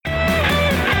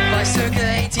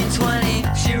1820,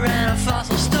 she ran a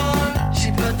fossil store.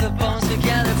 She put the bones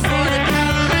together for the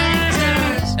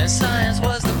collectors. And science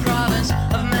was the province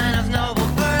of men of noble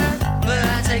birth. But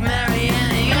I take Mary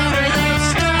Annie over those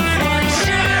stuff white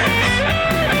shirts.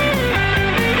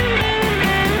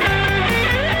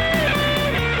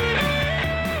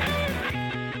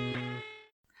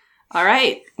 All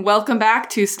right. Welcome back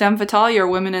to STEM Fatale, your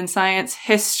Women in Science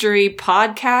History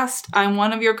podcast. I'm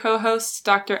one of your co-hosts,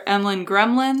 Dr. Emlyn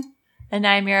Gremlin. And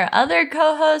I'm your other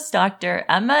co-host, Dr.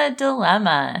 Emma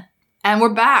Dilemma. And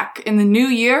we're back in the new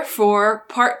year for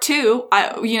part 2.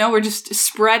 We're just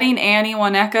spreading Annie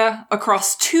Wienerka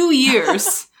across 2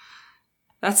 years.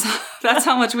 That's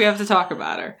how much we have to talk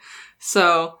about her.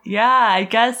 So yeah, I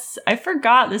guess I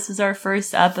forgot this was our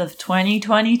first ep of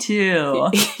 2022.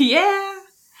 Yeah.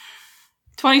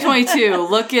 2022,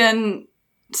 looking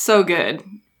so good.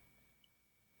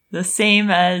 The same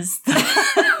as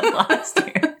last year.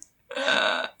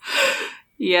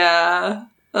 Yeah.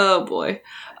 Oh boy.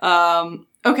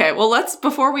 Okay, well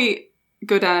before we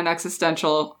go down an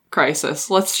existential crisis,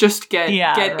 let's just get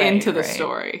into the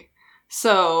story.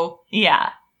 So,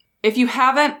 yeah. If you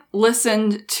haven't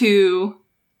listened to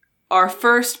our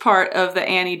first part of the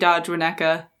Annie Dodge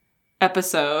Wienerka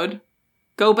episode,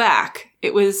 go back.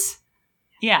 It was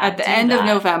at the end of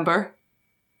November.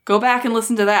 Go back and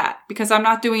listen to that because I'm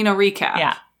not doing a recap.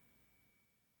 Yeah.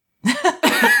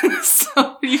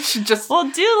 So you should just...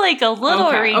 We'll do like a little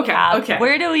recap. Okay.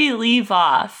 Where do we leave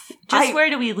off? Where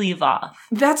do we leave off?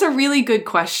 That's a really good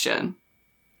question.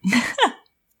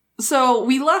 So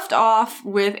we left off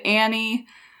with Annie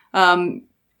in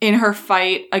her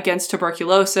fight against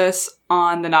tuberculosis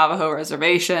on the Navajo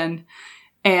reservation.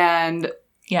 And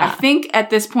I think at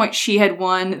this point she had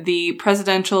won the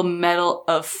Presidential Medal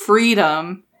of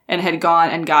Freedom and had gone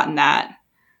and gotten that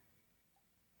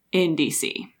in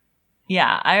D.C.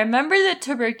 Yeah, I remember the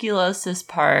tuberculosis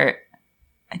part.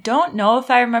 I don't know if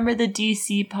I remember the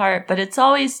D.C. part, but it's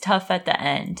always tough at the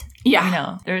end.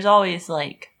 Yeah. There's always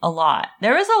like a lot.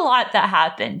 There was a lot that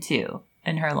happened too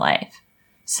in her life.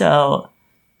 So,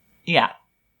 yeah.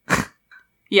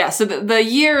 Yeah, so the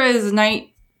year is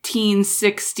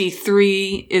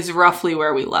 1963 is roughly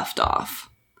where we left off.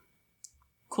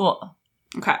 Cool.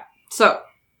 Okay, so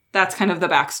that's kind of the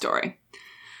backstory.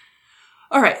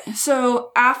 All right,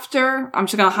 so I'm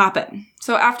just going to hop in.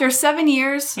 So after 7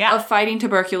 years of fighting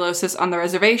tuberculosis on the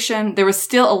reservation, there was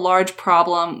still a large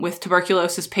problem with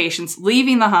tuberculosis patients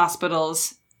leaving the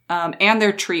hospitals and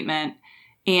their treatment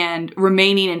and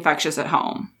remaining infectious at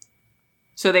home.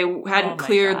 So they hadn't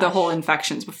cleared the whole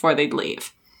infections before they'd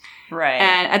leave. Right.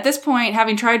 And at this point,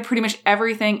 having tried pretty much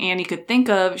everything Annie could think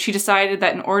of, she decided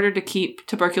that in order to keep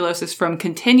tuberculosis from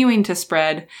continuing to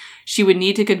spread, she would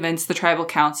need to convince the tribal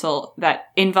council that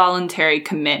involuntary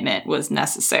commitment was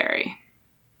necessary.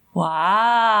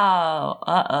 Wow.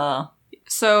 Uh-oh.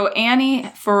 So Annie,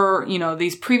 for,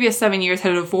 these previous 7 years,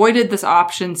 had avoided this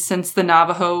option since the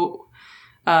Navajo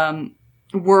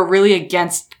were really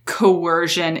against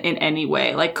coercion in any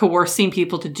way, like coercing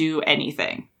people to do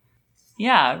anything.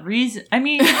 Yeah,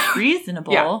 reasonable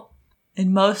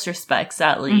in most respects,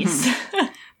 at least. Mm-hmm.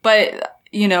 But,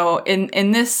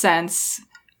 in this sense,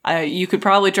 you could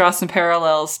probably draw some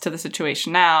parallels to the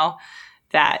situation now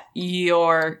that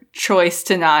your choice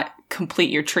to not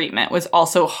complete your treatment was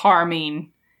also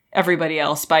harming everybody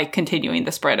else by continuing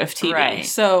the spread of TB. Right.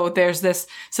 So there's this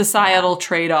societal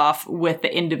trade-off with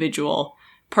the individual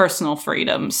personal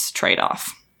freedoms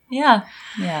trade-off. Yeah.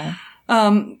 Yeah.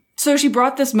 So she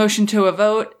brought this motion to a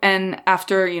vote, and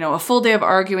after, a full day of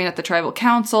arguing at the tribal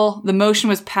council, the motion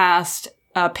was passed,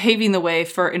 paving the way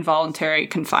for involuntary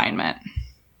confinement.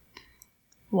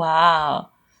 Wow.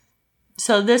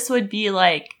 So this would be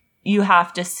like, you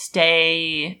have to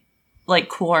stay, like,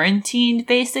 quarantined,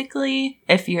 basically,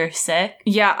 if you're sick?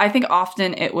 Yeah, I think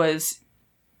often it was,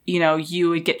 you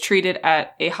would get treated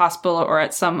at a hospital or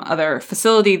at some other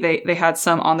facility. They had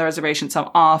some on the reservation,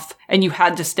 some off, and you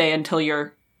had to stay until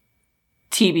your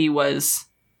TB was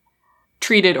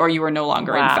treated or you were no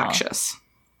longer infectious.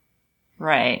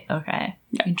 Right. Okay.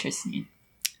 Yeah. Interesting.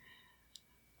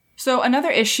 So another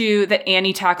issue that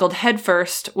Annie tackled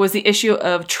headfirst was the issue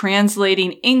of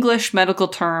translating English medical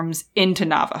terms into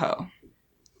Navajo.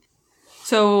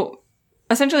 So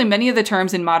essentially many of the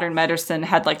terms in modern medicine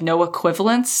had no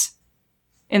equivalents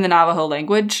in the Navajo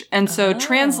language. And so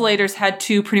translators had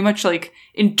to pretty much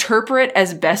interpret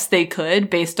as best they could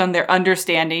based on their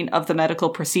understanding of the medical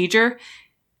procedure.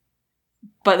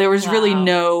 But there was really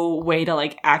no way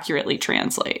to accurately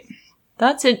translate.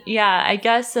 That's it. Yeah. I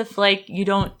guess if you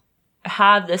don't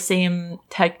have the same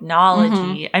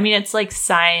technology, I mean, it's like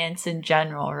science in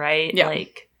general, right? Yeah.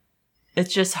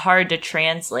 it's just hard to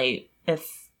translate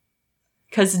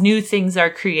because new things are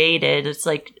created. It's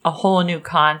like a whole new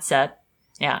concept.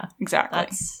 Yeah, exactly.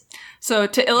 So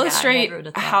to illustrate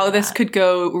how this could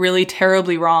go really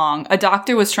terribly wrong, a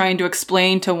doctor was trying to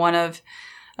explain to one of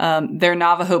their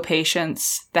Navajo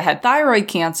patients that had thyroid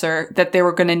cancer that they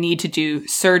were going to need to do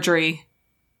surgery,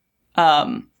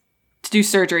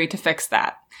 to fix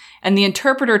that. And the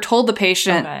interpreter told the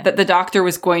patient that the doctor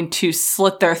was going to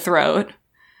slit their throat,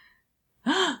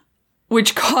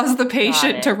 which caused the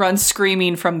patient to run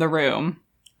screaming from the room,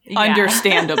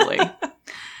 understandably.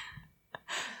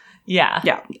 Yeah.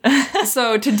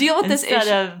 So to deal with this issue,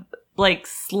 instead of like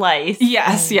slice.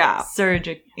 Yes,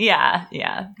 surgical.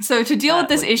 Yeah. So to deal with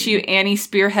this issue, Annie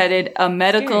spearheaded a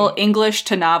medical English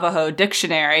to Navajo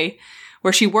dictionary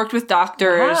where she worked with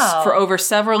doctors for over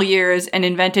several years and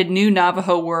invented new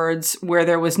Navajo words where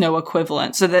there was no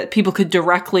equivalent so that people could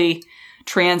directly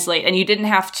translate. And you didn't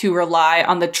have to rely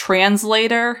on the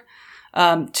translator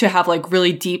to have like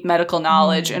really deep medical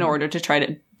knowledge in order to try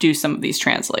to do some of these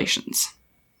translations.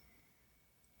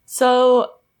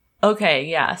 So, okay,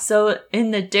 yeah. So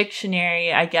in the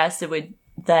dictionary, I guess it would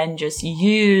then just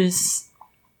use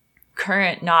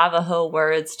current Navajo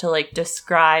words to like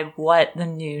describe what the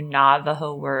new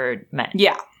Navajo word meant.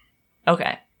 Yeah.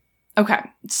 Okay.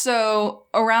 So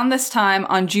around this time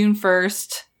on June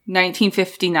 1st,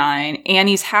 1959,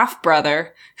 Annie's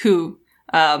half-brother, who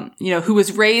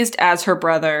was raised as her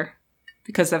brother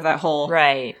because of that whole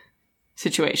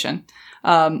situation,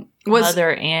 was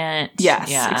mother aunt. Yes,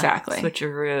 exactly.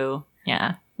 Switcheroo.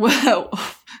 Yeah. Well,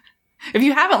 if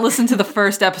you haven't listened to the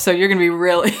first episode, you're going to be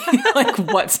really like,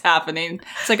 what's happening?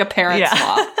 It's like a parent's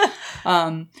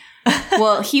law.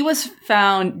 Well, he was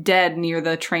found dead near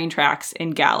the train tracks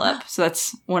in Gallup. So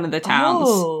that's one of the towns.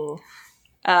 Oh.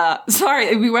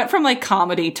 Sorry, we went from like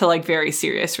comedy to like very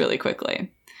serious really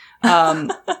quickly.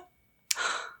 But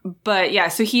yeah,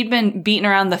 so he'd been beaten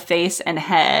around the face and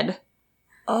head.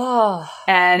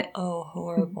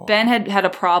 Horrible. Ben had a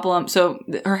problem. So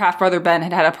her half-brother Ben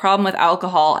had a problem with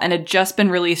alcohol and had just been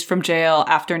released from jail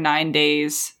after 9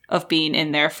 days of being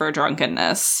in there for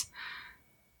drunkenness.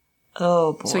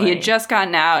 Oh, boy. So he had just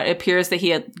gotten out. It appears that he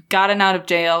had gotten out of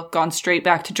jail, gone straight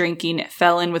back to drinking,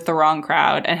 fell in with the wrong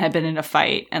crowd, and had been in a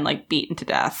fight and like beaten to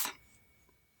death.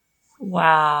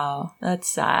 Wow. That's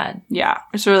sad. Yeah,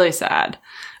 it's really sad.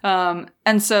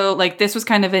 And so like this was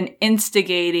kind of an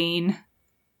instigating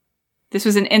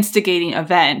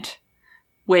event,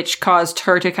 which caused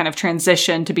her to kind of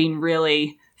transition to being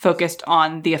really focused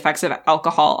on the effects of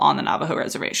alcohol on the Navajo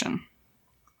reservation.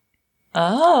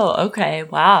 Oh, okay.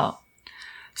 Wow.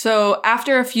 So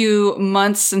after a few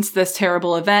months since this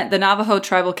terrible event, the Navajo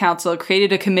Tribal Council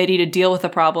created a committee to deal with the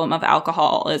problem of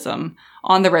alcoholism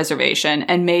on the reservation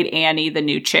and made Annie the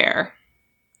new chair.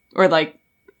 Or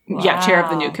chair of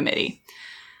the new committee.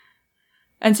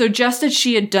 And so just as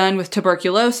she had done with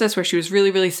tuberculosis, where she was really,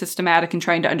 really systematic in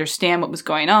trying to understand what was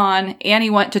going on,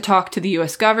 Annie went to talk to the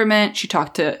U.S. government. She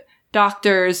talked to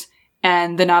doctors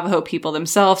and the Navajo people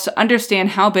themselves to understand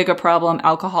how big a problem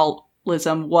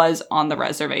alcoholism was on the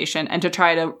reservation and to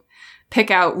try to pick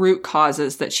out root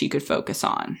causes that she could focus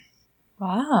on.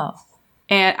 Wow.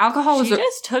 And alcohol was... She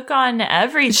just took on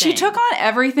everything. She took on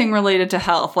everything related to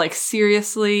health. Like,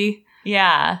 seriously.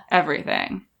 Yeah.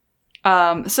 Everything.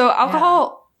 So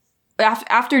alcohol,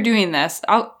 after doing this,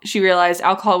 she realized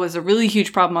alcohol was a really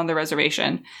huge problem on the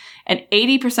reservation. And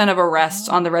 80% of arrests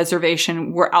on the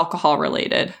reservation were alcohol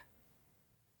related.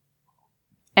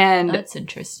 And that's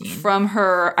interesting. From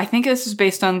her, I think this was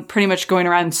based on pretty much going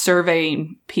around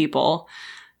surveying people.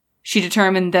 She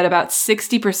determined that about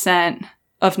 60%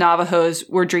 of Navajos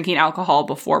were drinking alcohol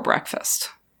before breakfast.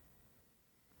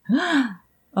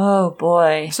 Oh,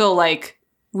 boy. So, like,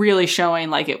 really showing,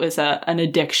 like, it was an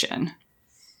addiction.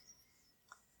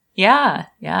 Yeah.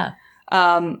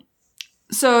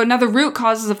 So, now the root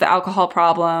causes of the alcohol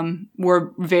problem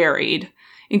were varied,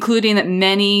 including that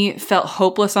many felt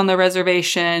hopeless on the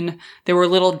reservation. There were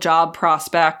little job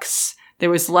prospects. There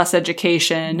was less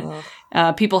education.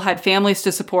 People had families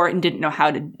to support and didn't know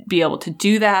how to be able to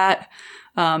do that.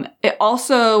 It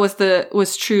also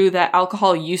was true that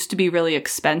alcohol used to be really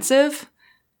expensive.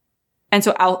 And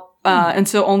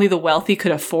so only the wealthy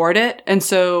could afford it. And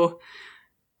so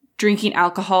drinking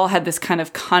alcohol had this kind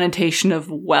of connotation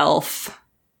of wealth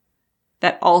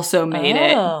that also made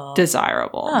it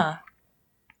desirable. Huh.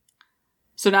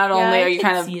 So not only are you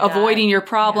kind of avoiding your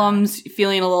problems,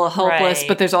 feeling a little helpless,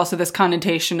 but there's also this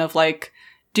connotation of like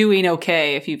doing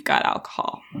okay if you've got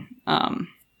alcohol.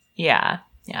 Yeah.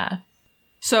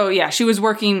 So yeah, she was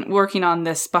working on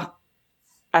this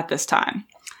at this time.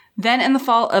 Then in the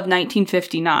fall of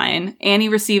 1959, Annie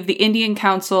received the Indian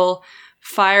Council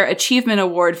Fire Achievement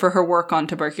Award for her work on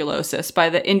tuberculosis by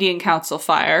the Indian Council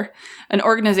Fire, an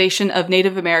organization of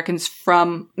Native Americans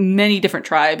from many different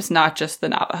tribes, not just the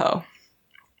Navajo.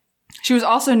 She was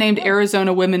also named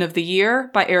Arizona Women of the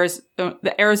Year by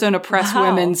the Arizona Press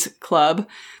Women's Club,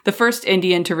 the first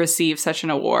Indian to receive such an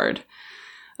award.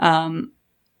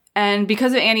 And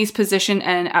because of Annie's position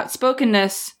and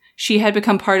outspokenness, she had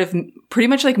become part of pretty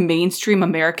much like mainstream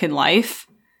American life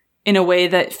in a way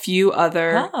that few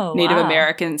other Native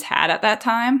Americans had at that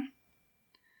time.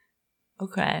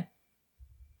 Okay.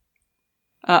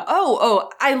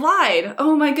 I lied.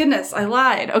 Oh my goodness, I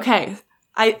lied. Okay.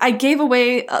 I gave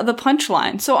away the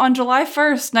punchline. So on July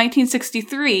 1st,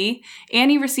 1963,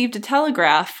 Annie received a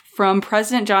telegraph from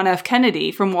President John F.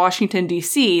 Kennedy from Washington,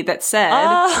 D.C. that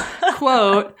said,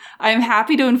 quote, "I am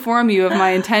happy to inform you of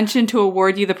my intention to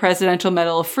award you the Presidential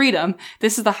Medal of Freedom.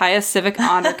 This is the highest civic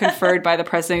honor conferred by the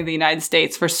President of the United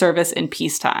States for service in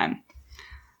peacetime."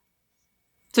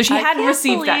 So she hadn't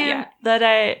received that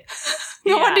yet.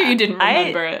 No wonder you didn't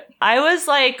remember it. I was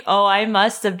like, oh, I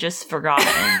must have just forgotten.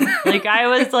 Like, I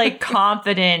was like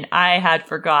confident I had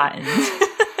forgotten.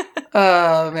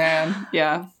 Oh, man.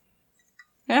 Yeah.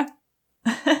 Yeah.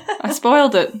 I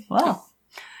spoiled it. Wow.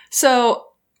 So,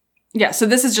 yeah, so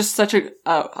this is just such a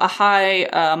high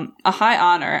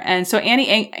honor. And so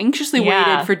Annie anxiously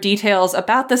waited for details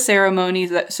about the ceremony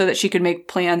so that she could make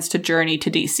plans to journey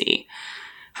to DC.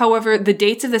 However, the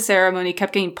dates of the ceremony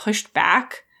kept getting pushed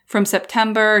back from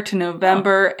September to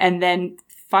November, and then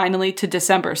finally to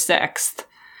December 6th.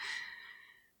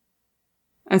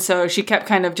 And so she kept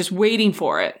kind of just waiting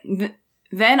for it.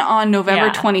 Then on November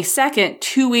 22nd,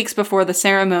 2 weeks before the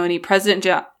ceremony, President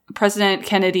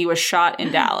Kennedy was shot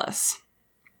in Dallas.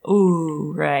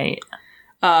 Ooh, right.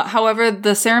 However,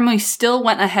 the ceremony still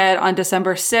went ahead on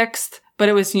December 6th, but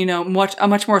it was, a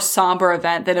much more somber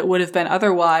event than it would have been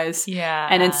otherwise. Yeah.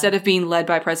 And instead of being led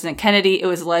by President Kennedy, it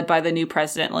was led by the new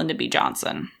president, Lyndon B.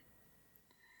 Johnson.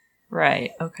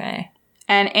 Right. Okay.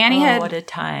 And Annie what a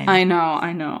time. I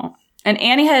know. And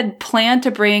Annie had planned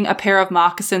to bring a pair of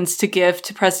moccasins to give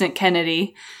to President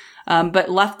Kennedy, but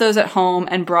left those at home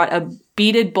and brought a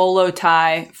beaded bolo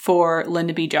tie for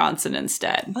Lyndon B. Johnson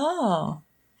instead. Oh.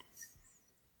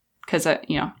 Because,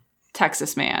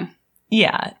 Texas man.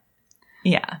 Yeah.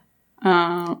 Yeah.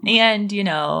 And,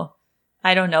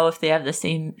 I don't know if they have the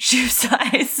same shoe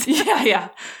size. Yeah.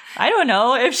 I don't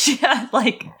know if she had,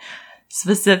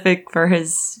 specific for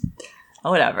his...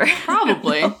 whatever.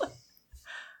 Probably.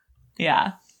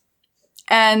 Yeah.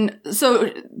 And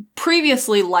so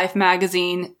previously, Life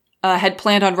magazine had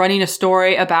planned on running a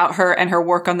story about her and her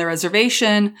work on the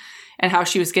reservation and how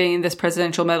she was getting this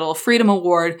Presidential Medal of Freedom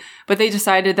award, but they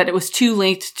decided that it was too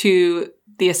linked to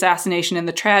the assassination and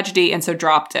the tragedy, and so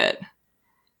dropped it.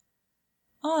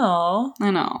 Oh. I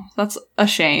know. That's a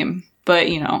shame. But,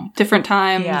 different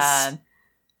times. Yeah.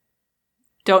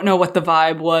 Don't know what the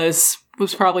vibe was.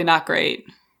 Was probably not great.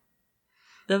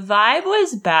 The vibe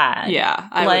was bad. Yeah,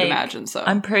 I would imagine so.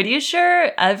 I'm pretty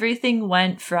sure everything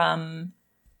went from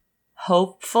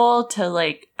hopeful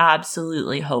to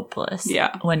absolutely hopeless.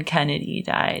 Yeah. When Kennedy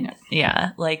died.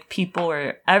 Yeah.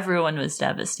 Everyone was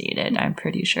devastated, I'm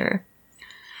pretty sure.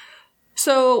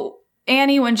 So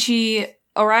Annie, when she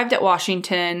arrived at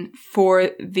Washington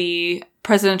for the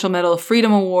Presidential Medal of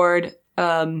Freedom Award,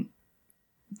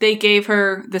 they gave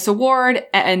her this award,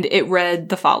 and it read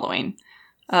the following.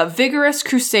 Vigorous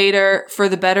crusader for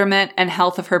the betterment and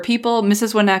health of her people,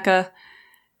 Mrs. Winnetka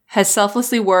has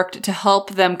selflessly worked to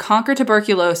help them conquer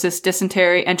tuberculosis,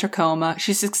 dysentery, and trachoma.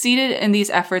 She succeeded in these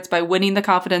efforts by winning the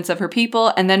confidence of her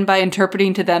people and then by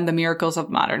interpreting to them the miracles of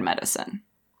modern medicine.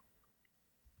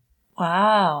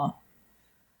 Wow.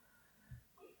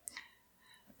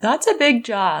 That's a big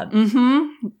job.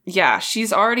 Mm-hmm. Yeah,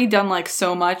 she's already done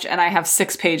so much, and I have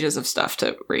 6 pages of stuff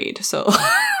to read, so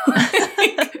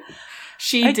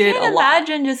she did a lot. I can't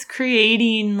imagine just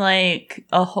creating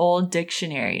a whole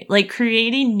dictionary,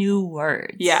 creating new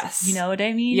words. Yes. You know what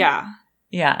I mean? Yeah.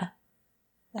 Yeah.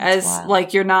 That's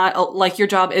wild. You're not, your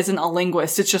job isn't a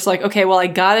linguist. It's just okay, well, I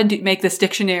gotta make this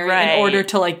dictionary in order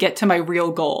to get to my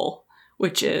real goal,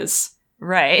 which is...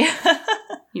 Right.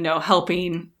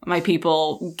 Helping my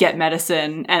people get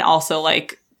medicine and also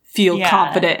feel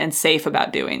confident and safe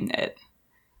about doing it.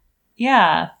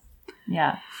 Yeah.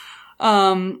 Yeah.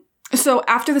 So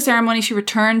after the ceremony, she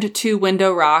returned to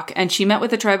Window Rock and she met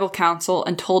with the tribal council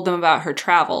and told them about her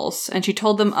travels. And she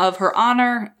told them of her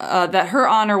honor, that her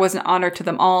honor was an honor to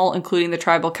them all, including the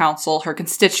tribal council, her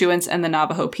constituents, and the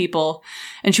Navajo people.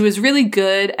 And she was really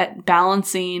good at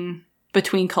balancing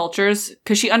between cultures,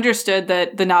 because she understood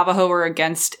that the Navajo were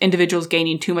against individuals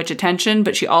gaining too much attention,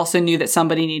 but she also knew that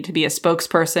somebody needed to be a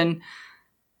spokesperson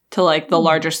to like the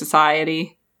larger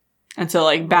society. And so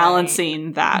like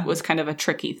balancing that was kind of a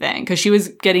tricky thing, because she was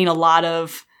getting a lot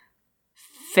of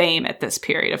fame at this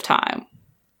period of time.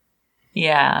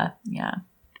 Yeah, yeah.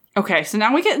 Okay, so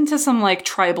now we get into some like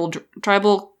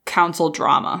tribal council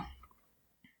drama.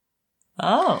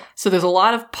 Oh. So there's a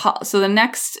lot of so the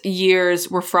next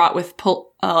years were fraught with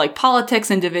like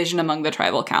politics and division among the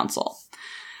tribal council.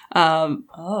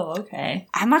 Okay.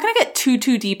 I'm not going to get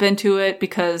too deep into it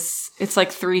because it's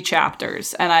like 3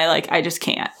 chapters and I just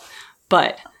can't.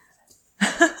 But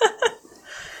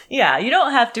yeah, you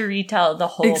don't have to retell the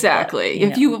whole exactly.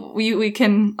 book, if we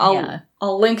can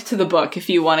I'll link to the book if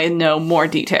you want to know more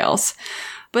details.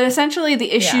 But essentially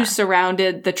the issue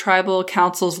surrounded the tribal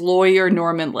council's lawyer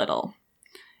Norman Little.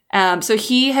 So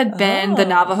he had been the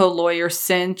Navajo lawyer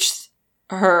since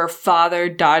her father,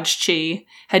 Dodge Chi,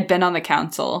 had been on the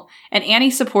council, and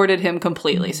Annie supported him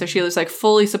completely. So she was like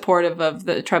fully supportive of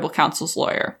the tribal council's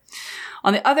lawyer.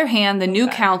 On the other hand, the new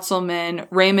councilman,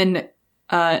 Raymond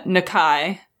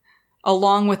Nakai,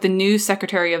 along with the new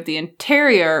Secretary of the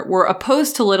Interior, were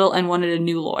opposed to Little and wanted a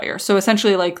new lawyer. So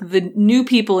essentially, like, the new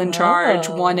people in charge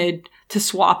wanted to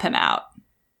swap him out.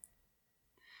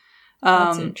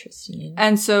 That's interesting.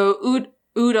 And so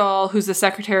Udall, who's the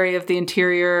Secretary of the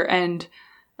Interior, and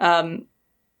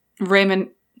Raymond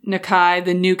Nakai,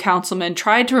 the new councilman,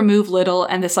 tried to remove Little,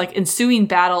 and this like ensuing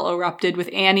battle erupted with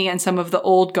Annie and some of the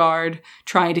old guard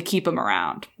trying to keep him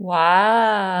around.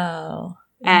 Wow.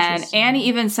 And Annie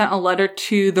even sent a letter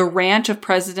to the ranch of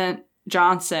President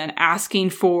Johnson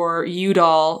asking for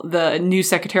Udall, the new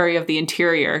Secretary of the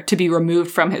Interior, to be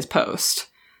removed from his post.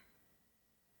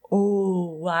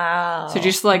 Oh, wow. So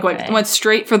just like went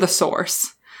straight for the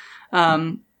source.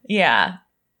 Yeah.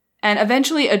 And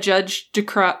eventually a judge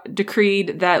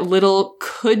decreed that Little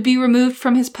could be removed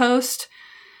from his post.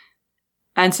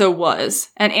 And so was.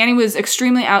 And Annie was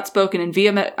extremely outspoken and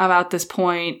vehement about this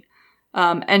point,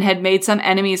 and had made some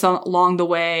enemies along the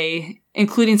way,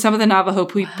 including some of the Navajo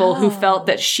people who felt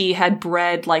that she had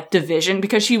bred like division,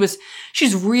 because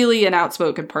she's really an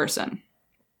outspoken person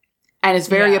and is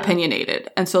very opinionated.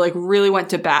 And so like really went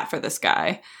to bat for this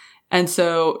guy. And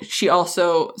so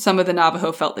some of the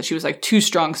Navajo felt that she was like too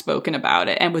strong spoken about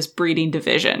it and was breeding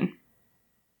division.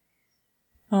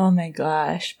 Oh my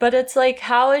gosh. But it's like,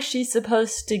 how is she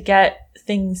supposed to get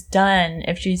things done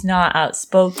if she's not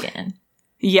outspoken?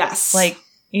 Yes. Like,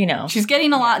 you know. She's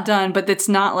getting a lot done, but it's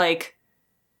not like,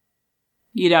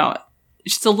 you know,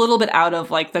 just a little bit out of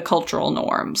like the cultural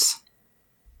norms.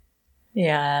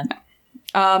 Yeah.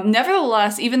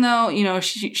 Nevertheless, even though, you know,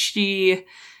 she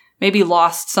maybe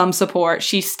lost some support,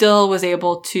 she still was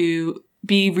able to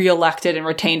be reelected and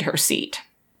retained her seat.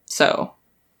 So.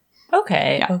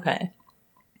 Okay. Yeah. Okay.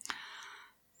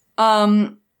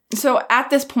 So at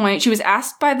this point, she was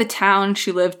asked by the town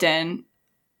she lived in,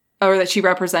 or that she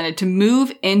represented, to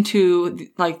move into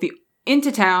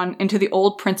town, into the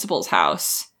old principal's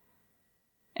house.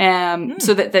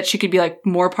 So that she could be like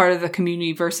more part of the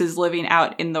community versus living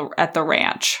out at the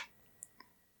ranch.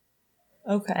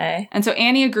 Okay. And so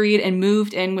Annie agreed and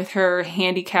moved in with her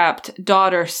handicapped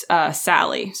daughter,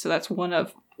 Sally. So that's one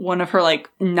of her like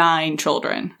 9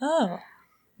 children. Oh,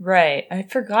 right. I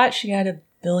forgot she had a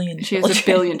billion children. She has a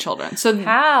billion children. So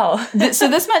how? So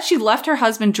this meant she left her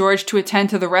husband George to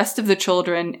attend to the rest of the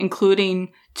children,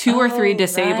 including 2 or 3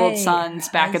 disabled sons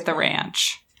back at the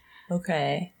ranch.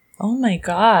 Okay. Oh my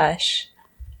gosh.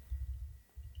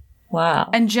 Wow.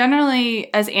 And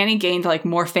generally, as Annie gained like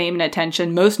more fame and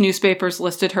attention, most newspapers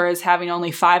listed her as having only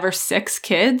 5 or 6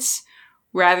 kids,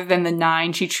 rather than the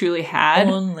 9 she truly had.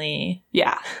 Only.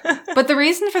 Yeah. But the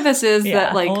reason for this is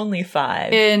that like only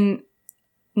 5. In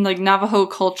like Navajo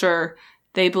culture,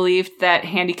 they believed that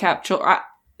handicapped children,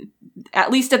 at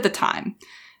least at the time,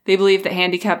 they believed that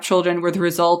handicapped children were the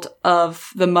result of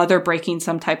the mother breaking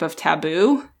some type of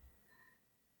taboo.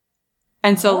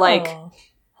 And so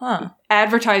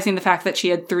advertising the fact that she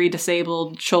had 3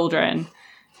 disabled children,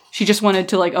 she just wanted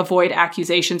to like avoid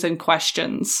accusations and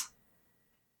questions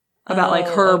about like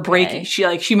her breaking.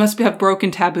 She must have broken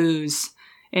taboos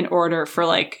in order for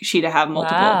like she to have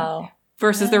multiple. Wow.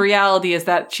 Versus the reality is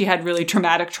that she had really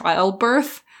traumatic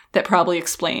childbirth that probably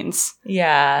explains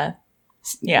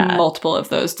multiple of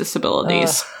those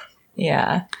disabilities.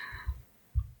 Yeah.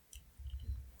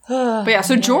 But yeah,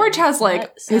 so George has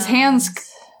like his hands,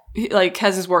 like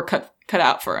has his work cut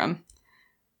out for him.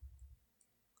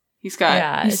 He's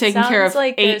taking care of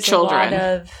like 8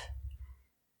 children.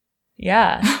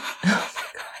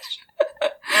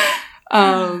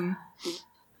 Oh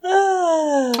my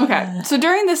Okay, so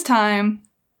during this time,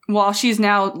 while she's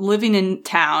now living in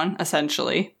town,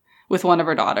 essentially, with one of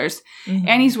her daughters,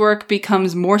 Annie's work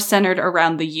becomes more centered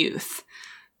around the youth.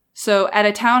 So at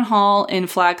a town hall in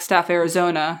Flagstaff,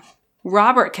 Arizona,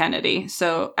 Robert Kennedy,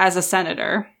 so as a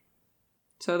senator,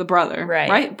 so the brother,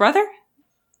 right? Brother?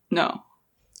 No.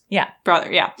 Yeah.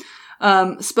 Brother, yeah.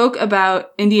 Spoke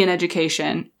about Indian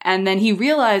education. And then he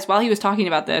realized, while he was talking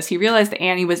about this, he realized that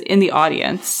Annie was in the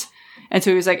audience. And so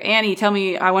he was like, Annie, tell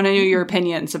me, I want to know your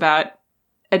opinions about,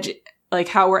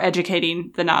 how we're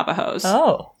educating the Navajos.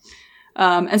 Oh.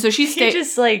 And so she He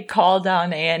just, called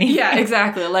down Annie. Yeah,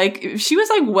 exactly. She was,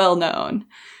 well known.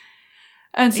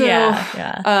 And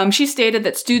so she stated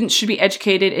that students should be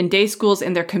educated in day schools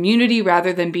in their community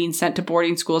rather than being sent to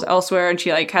boarding schools elsewhere. And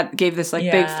she gave this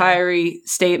big fiery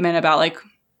statement about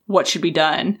what should be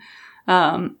done.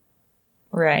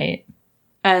 Right.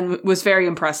 And was very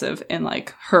impressive in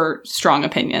her strong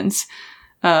opinions.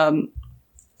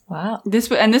 Wow. This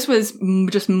was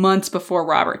just months before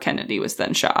Robert Kennedy was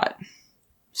then shot.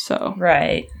 So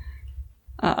right.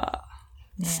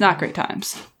 It's not great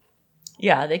times.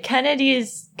 Yeah, the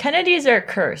Kennedys are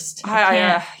cursed.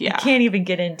 You can't even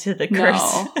get into the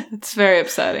curse. No, it's very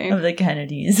upsetting. Of the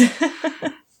Kennedys.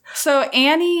 So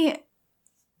Annie,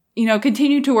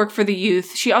 continued to work for the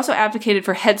youth. She also advocated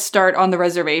for Head Start on the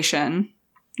reservation.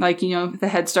 The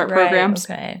Head Start programs.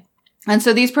 Okay. And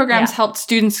so these programs helped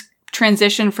students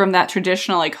transition from that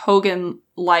traditional Hogan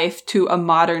life to a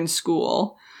modern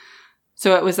school.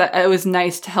 So it was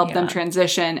nice to help them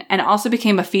transition, and it also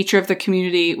became a feature of the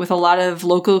community with a lot of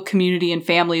local community and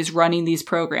families running these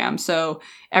programs. So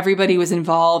everybody was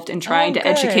involved in trying to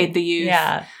educate the youth,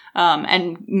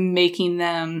 and making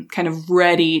them kind of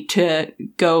ready to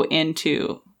go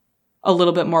into a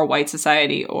little bit more white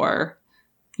society or,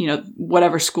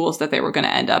 whatever schools that they were going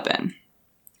to end up in.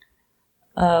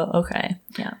 Oh, okay.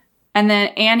 Yeah. And then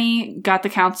Annie got the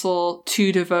council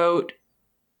to devote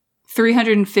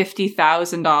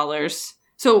 $350,000.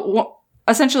 So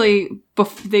essentially,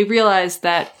 they realized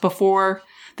that before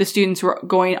the students were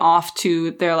going off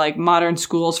to their modern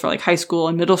schools for high school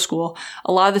and middle school,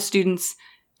 a lot of the students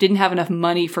didn't have enough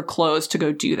money for clothes to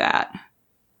go do that.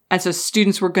 And so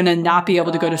students were going to not be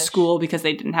able to go to school because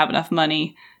they didn't have enough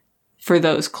money for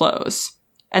those clothes.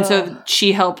 And so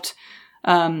she helped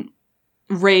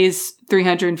raise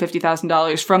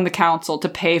 $350,000 from the council to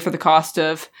pay for the cost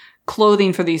of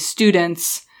clothing for these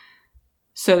students,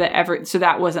 so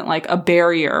that wasn't a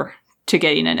barrier to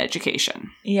getting an education.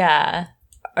 Yeah.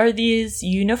 Are these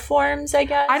uniforms, I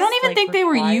guess? I don't even think they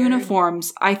were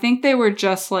uniforms. I think they were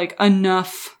just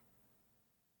enough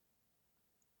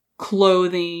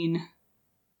clothing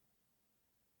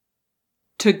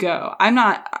to go.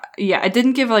 I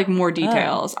didn't give more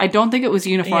details. I don't think it was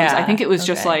uniforms. I think it was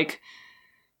just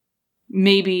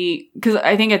maybe, because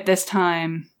I think at this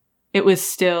time it was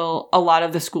still, a lot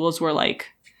of the schools were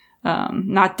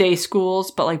not day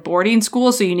schools, but boarding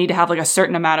schools. So you need to have a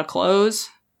certain amount of clothes.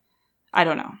 I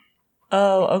don't know.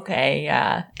 Oh, okay.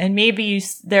 Yeah. And maybe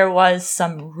there was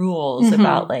some rules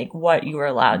about what you were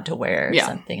allowed to wear or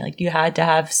something. You had to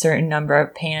have certain number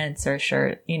of pants or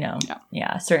shirt,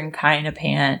 certain kind of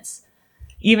pants,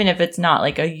 even if it's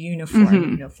not a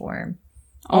uniform.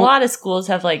 A lot of schools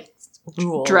have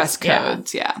rules. Dress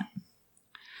codes.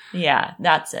 Yeah,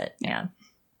 that's it. Yeah.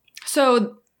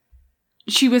 So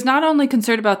she was not only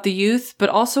concerned about the youth, but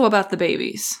also about the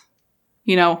babies.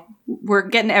 We're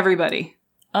getting everybody.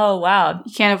 Oh, wow.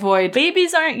 You can't avoid...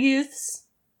 Babies aren't youths.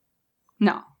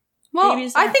 No. Well,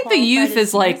 I think the youth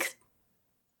is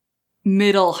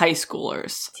middle high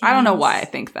schoolers. Teens. I don't know why I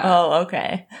think that. Oh,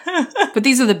 okay. But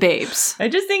these are the babes. I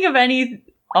just think of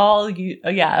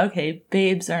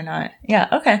babes are not... Yeah,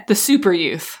 okay. The super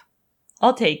youth.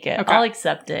 I'll take it. Okay. I'll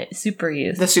accept it. Super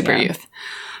youth. The super youth.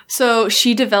 So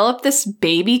she developed this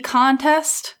baby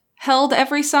contest held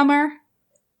every summer.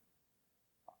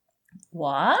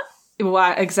 What?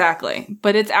 Well, exactly.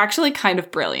 But it's actually kind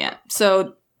of brilliant.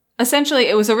 So essentially,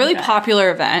 it was a really popular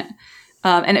event.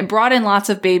 And it brought in lots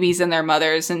of babies and their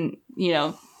mothers. And,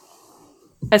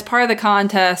 as part of the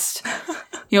contest,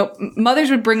 mothers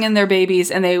would bring in their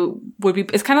babies and they would be,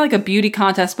 it's kind of like a beauty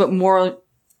contest, but more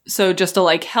so just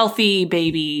a healthy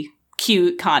baby,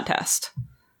 cute contest.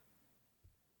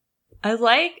 I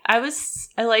like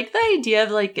the idea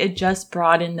of it just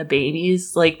brought in the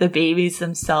babies, the babies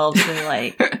themselves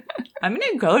are I'm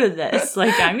gonna go to this,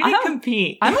 I'm gonna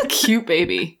compete. I'm a cute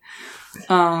baby.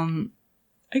 I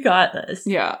got this.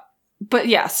 Yeah. But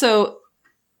yeah, so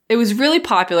it was really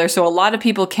popular, so a lot of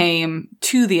people came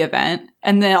to the event,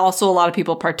 and then also a lot of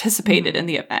people participated in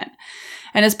the event.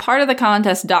 And as part of the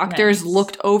contest, doctors Nice.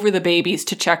 looked over the babies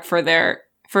to check for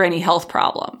any health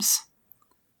problems.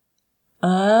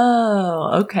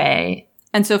 Oh, okay.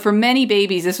 And so for many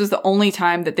babies, this was the only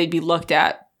time that they'd be looked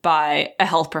at by a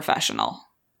health professional,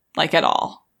 like at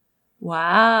all.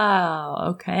 Wow.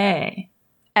 Okay.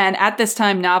 And at this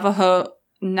time, Navajo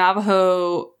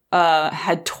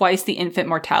had twice the infant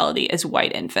mortality as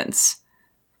white infants.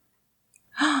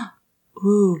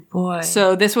 Ooh, boy.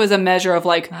 So this was a measure of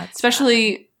like, That's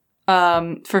especially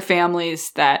for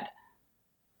families that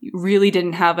really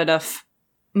didn't have enough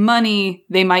money,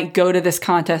 they might go to this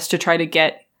contest to try to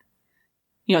get,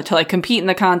 to like compete in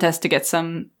the contest to get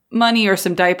some money or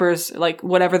some diapers, like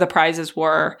whatever the prizes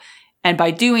were. And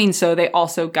by doing so, they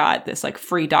also got this like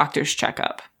free doctor's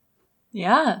checkup.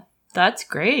 Yeah, that's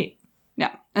great.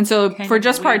 Yeah. And so Kind for of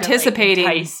just a way to, participating,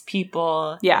 like, entice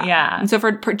people. yeah. Yeah. And so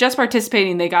for just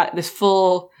participating, they got this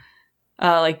full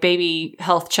like baby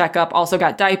health checkup, also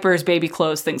got diapers, baby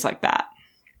clothes, things like that.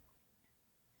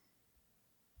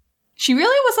 She really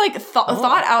was like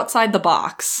thought outside the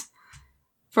box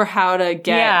for how to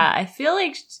get. Yeah, I feel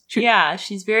like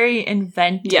she's very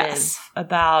inventive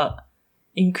about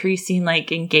increasing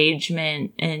like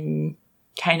engagement and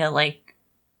kind of like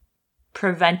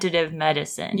preventative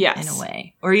medicine in a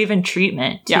way, or even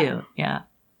treatment too. Yeah.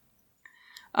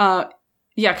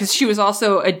 Because she was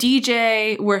also a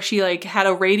DJ where she like had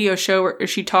a radio show where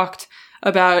she talked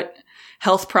about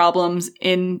health problems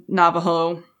in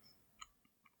Navajo.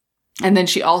 And then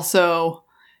she also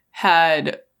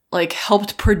had like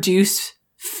helped produce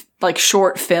like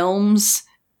short films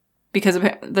because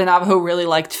the Navajo really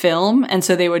liked film. And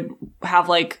so they would have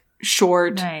like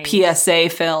short PSA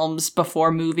films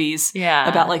before movies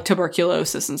about like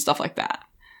tuberculosis and stuff like that.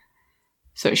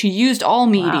 So she used all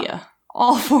media,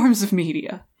 all forms of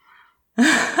media.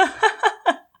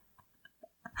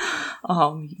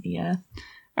 All media.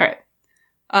 All right.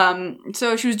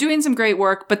 So she was doing some great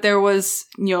work, but there was,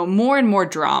 more and more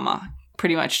drama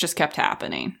pretty much just kept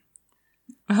happening.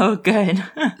 Oh, good.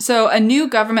 So a new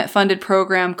government-funded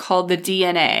program called the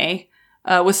DNA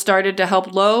was started to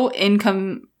help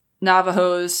low-income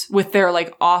Navajos with their,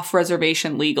 like,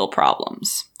 off-reservation legal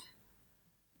problems.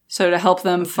 So to help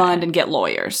them fund and get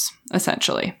lawyers,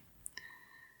 essentially.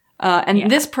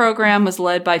 This program was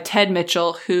led by Ted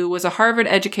Mitchell, who was a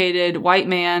Harvard-educated white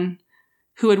man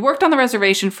who had worked on the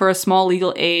reservation for a small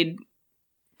legal aid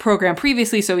program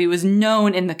previously, so he was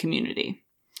known in the community.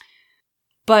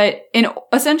 But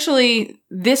essentially,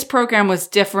 this program was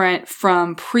different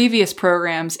from previous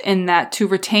programs in that to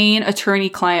retain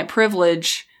attorney-client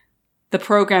privilege, the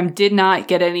program did not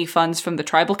get any funds from the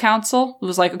tribal council. It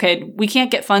was like, okay, we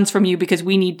can't get funds from you because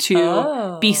we need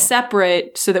to be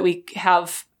separate so that we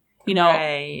have,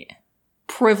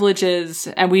 privileges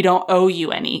and we don't owe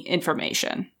you any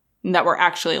information. And that we're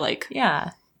actually like,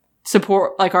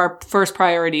 support, like our first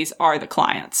priorities are the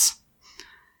clients.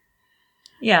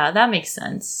 Yeah, that makes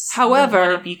sense. However, you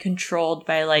want to be controlled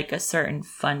by like a certain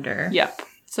funder. Yep.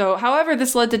 So, however,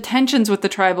 this led to tensions with the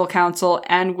tribal council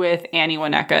and with Annie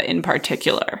Winnetka in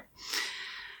particular.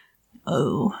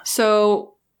 Oh.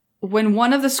 So, when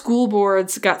one of the school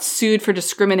boards got sued for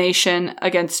discrimination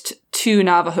against 2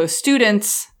 Navajo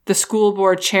students, the school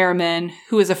board chairman,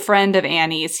 who is a friend of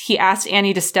Annie's, he asked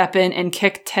Annie to step in and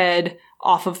kick Ted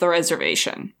off of the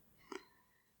reservation.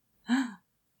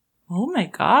 Oh my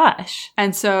gosh.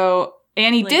 And so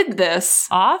Annie did this.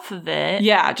 Off of it?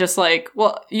 Yeah, just like,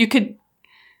 well, you could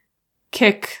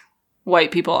kick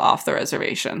white people off the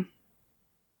reservation.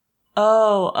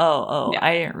 Oh. Yeah.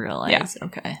 I didn't realize. Yeah.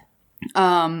 Okay.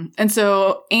 And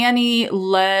so Annie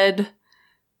led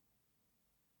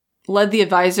the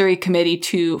advisory committee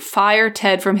to fire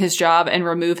Ted from his job and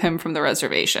remove him from the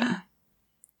reservation.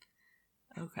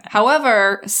 Okay.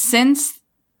 However, since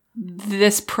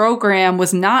this program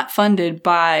was not funded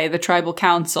by the tribal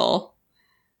council,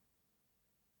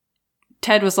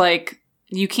 Ted was like,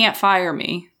 you can't fire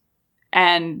me,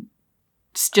 and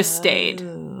just stayed.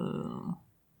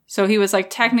 So he was like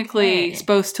technically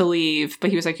supposed to leave, but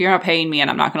he was like, you're not paying me and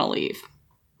I'm not going to leave.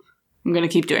 I'm going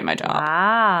to keep doing my job.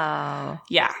 Wow.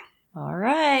 Yeah. All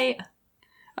right.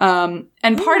 And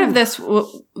part of this,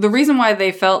 the reason why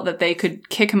they felt that they could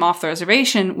kick him off the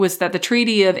reservation was that the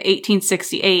Treaty of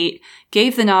 1868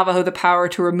 gave the Navajo the power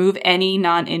to remove any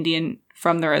non-Indian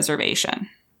from the reservation.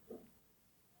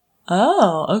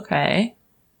 Oh, okay.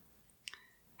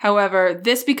 However,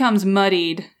 this becomes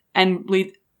muddied and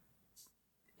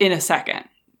in a second.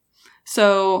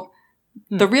 So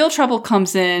the real trouble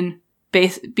comes in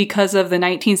because of the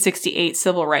 1968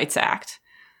 Civil Rights Act.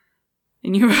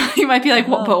 And you might be like,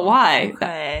 well, but why?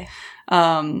 Okay.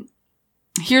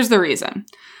 Here's the reason.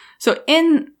 So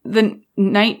in the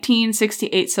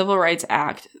 1968 Civil Rights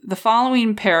Act, the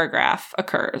following paragraph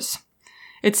occurs.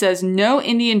 It says, no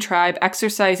Indian tribe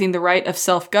exercising the right of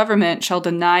self-government shall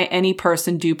deny any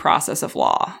person due process of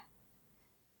law.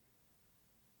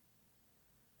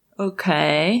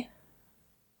 Okay.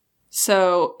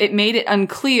 So it made it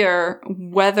unclear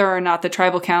whether or not the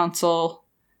tribal council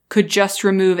could just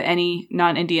remove any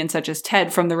non-Indian such as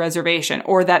Ted from the reservation,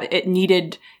 or that it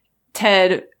needed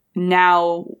Ted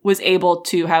now was able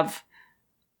to have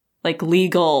like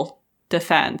legal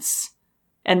defense.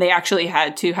 And they actually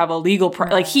had to have a legal,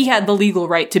 like he had the legal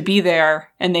right to be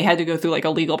there and they had to go through like a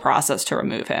legal process to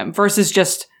remove him versus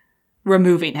just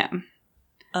removing him.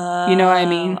 You know what I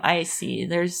mean? I see.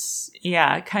 There's,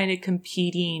 kind of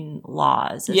competing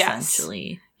laws,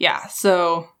 essentially. Yeah.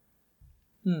 So,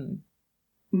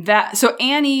 so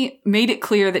Annie made it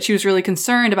clear that she was really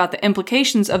concerned about the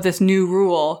implications of this new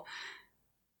rule.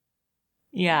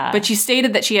 Yeah. But she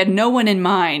stated that she had no one in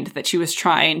mind that she was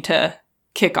trying to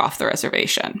kick off the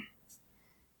reservation.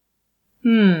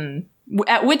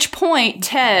 At which point,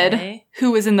 Ted,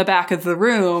 who was in the back of the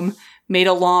room, made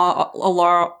a loud,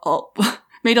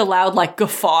 like,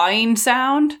 guffawing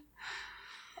sound.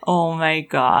 Oh my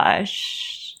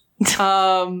gosh.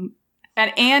 And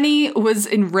Annie was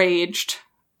enraged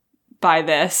by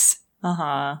this.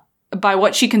 By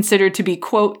what she considered to be,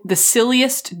 quote, the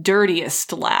silliest,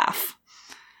 dirtiest laugh.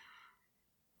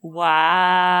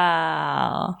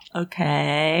 Wow.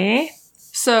 Okay.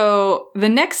 So the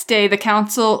next day, the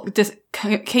council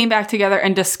came back together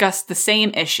and discussed the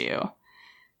same issue.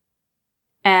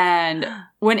 And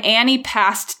when Annie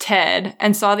passed Ted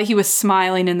and saw that he was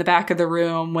smiling in the back of the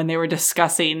room when they were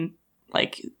discussing,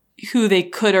 like, who they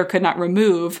could or could not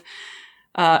remove,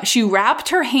 she wrapped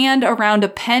her hand around a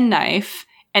penknife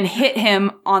and hit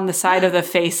him on the side of the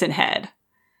face and head.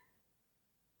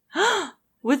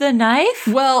 With a knife?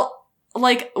 Well,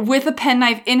 like, with a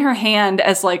penknife in her hand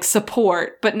as, like,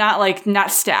 support, but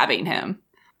not stabbing him.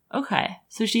 Okay.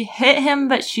 So she hit him,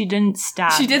 but she didn't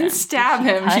stab him. She didn't stab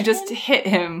him. She just hit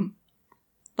him.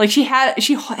 Like, she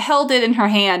held it in her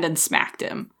hand and smacked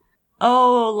him.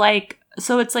 Oh, like,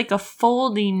 so it's like a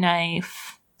folding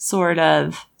knife, sort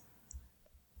of.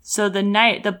 So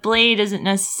the blade isn't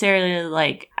necessarily,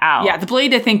 like, out. Yeah, the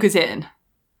blade, I think, was in. I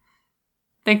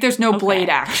think there's no blade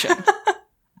action.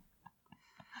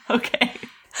 Okay.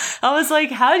 I was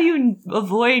like, how do you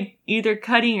avoid either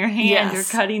cutting your hand or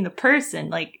cutting the person?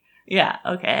 Like, yeah,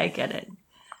 okay, I get it.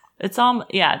 It's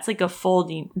it's like a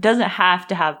folding. It doesn't have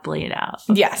to have blade out.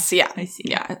 Okay. Yes, yeah. I see.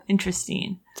 Yeah.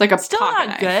 Interesting. It's like a still pocket not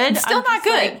knife. good. It's still not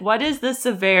good. Like, what is the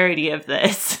severity of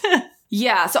this?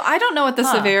 Yeah, so I don't know what the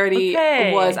severity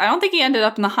was. I don't think he ended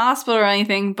up in the hospital or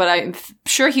anything, but I'm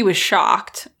sure he was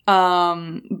shocked.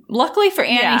 Luckily for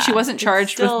Annie, she wasn't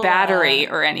charged with battery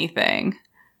or anything.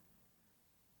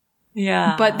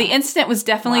 Yeah. But the incident was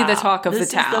definitely the talk of the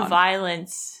town. This is the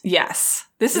violence. Yes.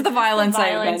 This is the violence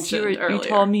I mentioned earlier. You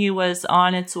told me was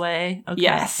on its way. Okay.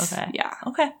 Yes. Okay. Yeah.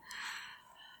 Okay.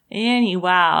 Annie,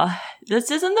 wow.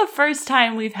 This isn't the first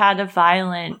time we've had a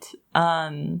violent,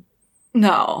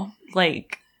 no.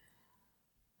 Like,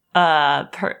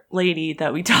 lady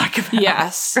that we talk about.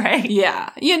 Yes. Right?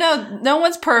 Yeah. You know, no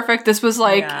one's perfect. This was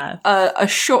like a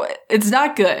short, it's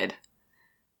not good.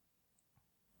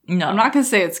 No. I'm not going to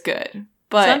say it's good,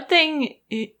 but something,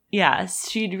 yes,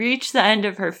 she'd reached the end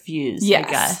of her fuse, I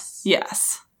guess.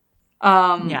 Yes.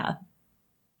 Yeah.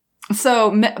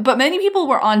 So, but many people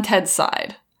were on Ted's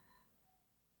side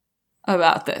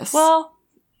about this. Well,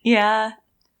 yeah.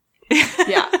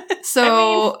 Yeah.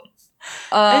 So,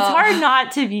 it's hard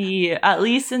not to be, at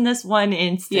least in this one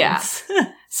instance. Yeah.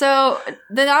 So,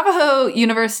 the Navajo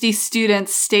University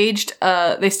students staged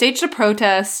a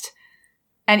protest.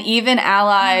 And even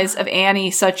allies of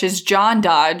Annie, such as John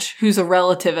Dodge, who's a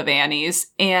relative of Annie's,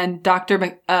 and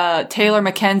Dr. Taylor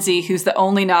Mackenzie, who's the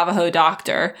only Navajo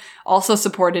doctor, also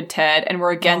supported Ted and were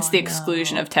against the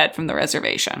exclusion of Ted from the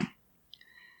reservation.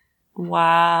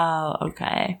 Wow.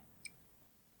 Okay.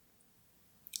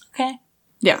 Okay.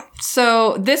 Yeah.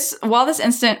 So while this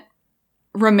incident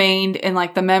remained in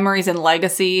like the memories and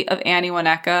legacy of Annie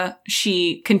Winnetka,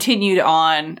 she continued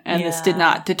on, and this did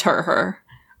not deter her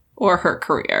or her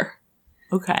career.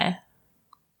 Okay.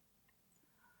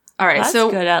 All right. That's so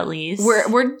good, at least.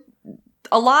 We're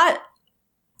a lot.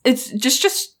 It's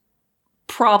just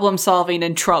problem solving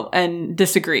and trouble and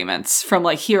disagreements from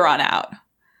like here on out.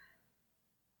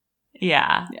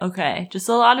 Yeah. Okay. Just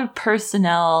a lot of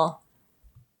personnel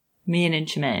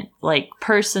management, like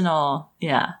personal.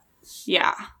 Yeah.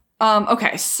 Yeah.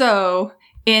 Okay. So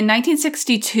in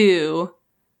 1962,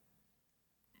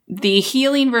 the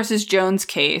Healing versus Jones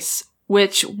case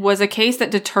which was a case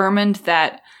that determined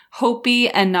that Hopi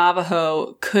and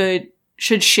Navajo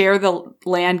should share the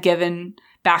land given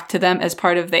back to them as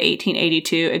part of the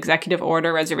 1882 Executive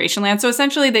Order reservation land. So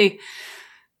essentially they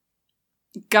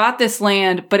got this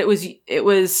land, but it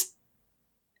was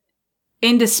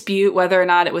in dispute whether or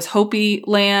not it was Hopi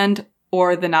land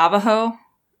or the Navajo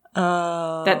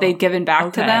that they'd given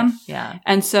back to them. Yeah.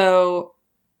 And so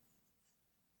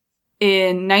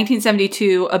in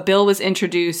 1972, a bill was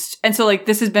introduced. And so like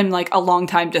this has been like a long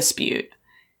time dispute,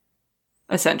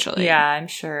 essentially. Yeah, I'm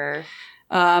sure.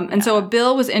 And so a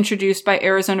bill was introduced by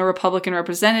Arizona Republican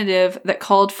representative that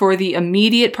called for the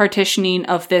immediate partitioning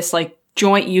of this like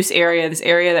joint use area, this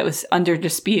area that was under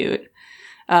dispute.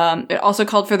 It also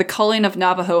called for the culling of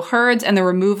Navajo herds and the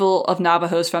removal of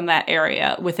Navajos from that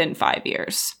area within 5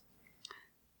 years.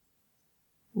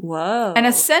 Whoa. And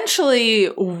essentially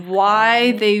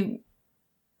why they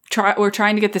were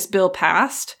trying to get this bill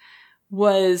passed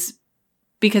was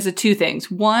because of two things.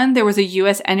 One, there was a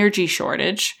U.S. energy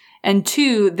shortage. And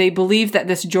two, they believed that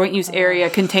this joint use area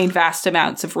contained vast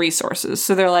amounts of resources.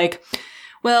 So they're like,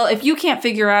 well, if you can't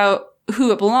figure out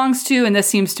who it belongs to, and this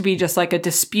seems to be just like a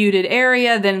disputed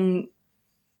area, then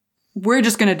we're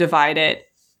just going to divide it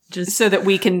just so that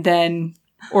we can then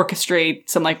orchestrate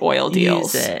some like oil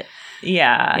deals. Use it.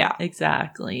 Yeah,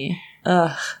 exactly.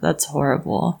 Ugh, that's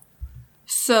horrible.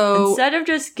 So instead of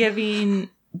just giving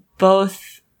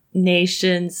both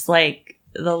nations like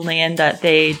the land that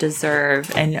they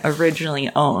deserve and originally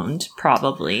owned,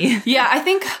 probably. Yeah, I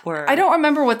think, I don't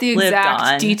remember what the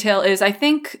exact detail is. I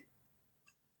think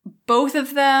both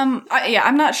of them,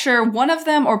 I'm not sure. One of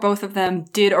them or both of them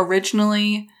did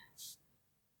originally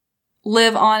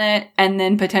live on it, and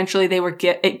then potentially they were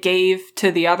it gave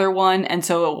to the other one, and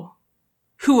so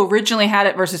who originally had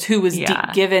it versus who was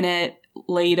given it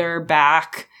later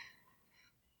back.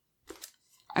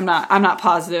 I'm not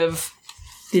positive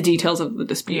the details of the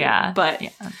dispute. Yeah. But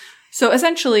so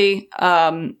essentially,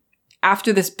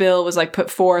 after this bill was like put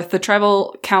forth, the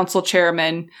tribal council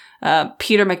chairman,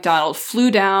 Peter McDonald,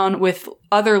 flew down with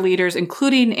other leaders,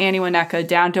 including Annie Winnetka,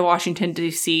 down to Washington,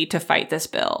 D.C. to fight this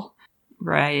bill.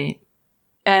 Right.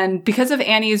 And because of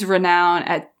Annie's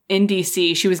renown in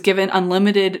D.C., she was given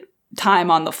unlimited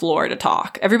time on the floor to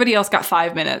talk. Everybody else got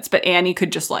 5 minutes, but Annie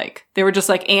could just like, they were just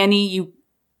like, Annie, you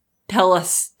tell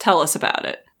us about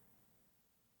it.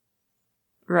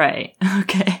 Right.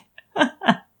 Okay.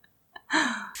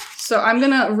 So I'm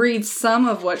going to read some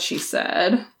of what she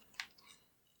said.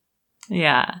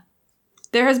 Yeah.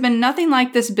 There has been nothing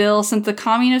like this bill since the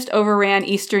communists overran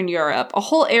Eastern Europe. A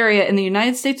whole area in the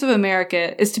United States of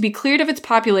America is to be cleared of its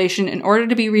population in order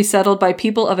to be resettled by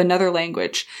people of another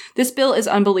language. This bill is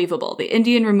unbelievable. The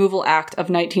Indian Removal Act of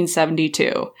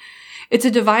 1972. It's a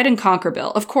divide and conquer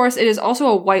bill. Of course, it is also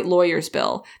a white lawyer's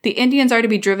bill. The Indians are to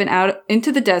be driven out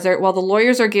into the desert while the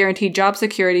lawyers are guaranteed job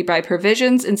security by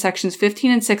provisions in sections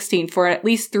 15 and 16 for at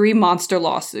least 3 monster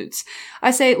lawsuits.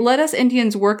 I say, let us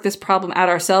Indians work this problem out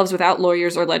ourselves without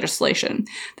lawyers or legislation.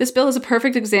 This bill is a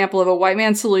perfect example of a white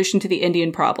man's solution to the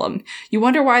Indian problem. You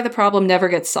wonder why the problem never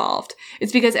gets solved.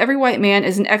 It's because every white man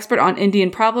is an expert on Indian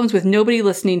problems with nobody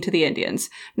listening to the Indians.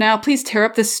 Now, please tear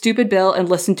up this stupid bill and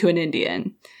listen to an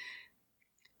Indian.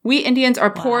 We Indians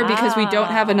are poor because we don't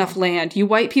have enough land. You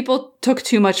white people took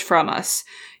too much from us.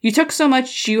 You took so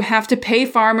much you have to pay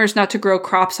farmers not to grow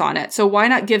crops on it, so why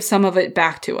not give some of it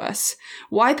back to us?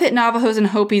 Why pit Navajos and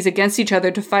Hopis against each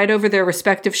other to fight over their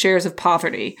respective shares of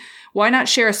poverty? Why not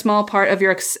share a small part of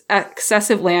your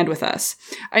excessive land with us?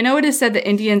 I know it is said that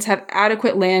Indians have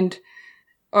adequate land,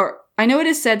 I know it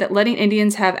is said that letting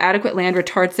Indians have adequate land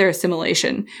retards their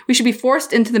assimilation. We should be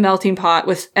forced into the melting pot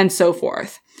and so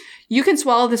forth. You can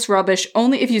swallow this rubbish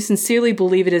only if you sincerely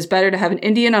believe it is better to have an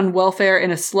Indian on welfare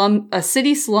in a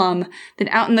city slum than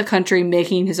out in the country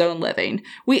making his own living.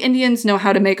 We Indians know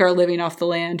how to make our living off the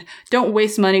land. Don't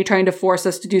waste money trying to force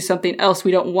us to do something else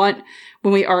we don't want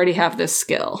when we already have this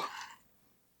skill.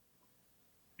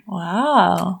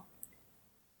 Wow.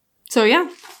 So yeah,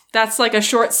 that's like a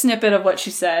short snippet of what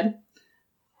she said.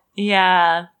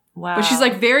 Yeah. Wow. But she's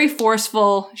like very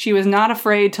forceful. She was not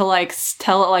afraid to like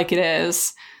tell it like it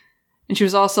is. And she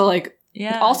was also like,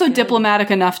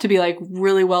 diplomatic enough to be like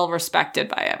really well respected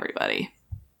by everybody.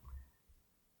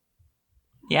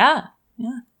 Yeah.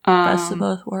 Yeah. Best of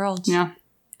both worlds. Yeah.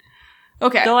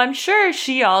 Okay. Though I'm sure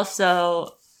she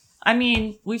also,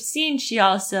 we've seen she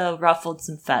also ruffled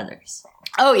some feathers.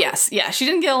 Oh, yes. Yeah. She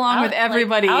didn't get along with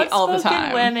everybody all the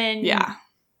time. Women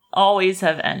always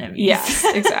have enemies. Yes,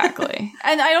 exactly.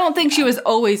 And I don't think she was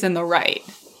always in the right.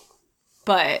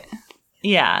 But.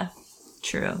 Yeah.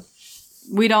 True.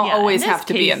 We don't always have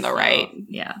to be in the right.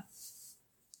 Yeah.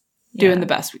 doing the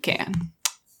best we can.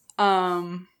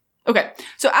 Okay.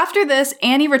 So after this,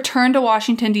 Annie returned to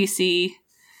Washington, D.C.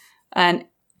 and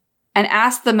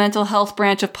asked the mental health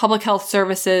branch of public health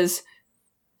services.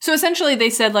 So essentially they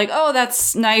said like, oh,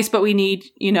 that's nice, but we need,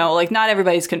 like not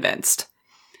everybody's convinced.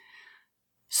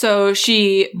 So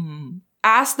she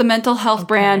asked the mental health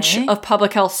branch of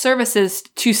public health services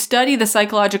to study the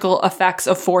psychological effects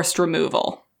of forced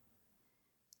removal.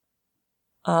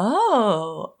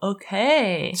 Oh,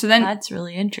 okay. So then that's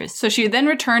really interesting. So she then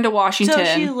returned to Washington.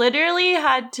 So she literally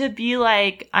had to be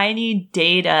like, I need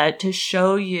data to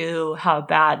show you how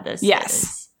bad this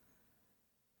is.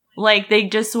 Like, they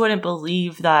just wouldn't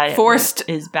believe that forced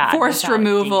is bad. Forced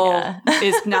removal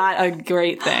is not a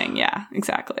great thing. Yeah,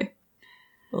 exactly.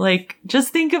 Like,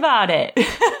 just think about it.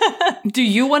 Do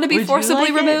you want to be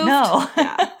forcibly removed? No.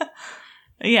 Yeah.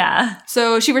 Yeah.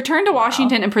 So she returned to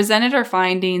Washington and presented her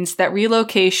findings that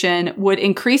relocation would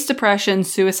increase depression,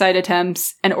 suicide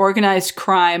attempts, and organized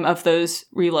crime of those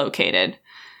relocated.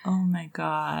 Oh my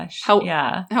gosh.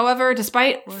 However,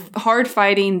 despite hard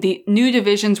fighting, the new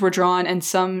divisions were drawn and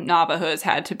some Navajos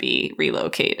had to be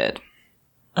relocated.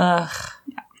 Ugh.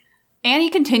 Yeah. Annie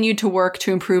continued to work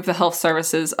to improve the health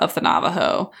services of the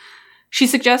Navajo. She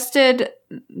suggested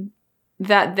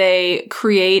that they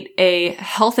create a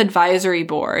health advisory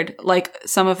board like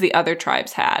some of the other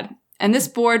tribes had. And this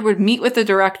board would meet with the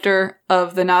director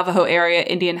of the Navajo Area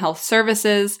Indian Health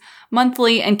Services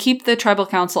monthly and keep the tribal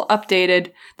council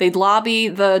updated. They'd lobby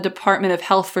the Department of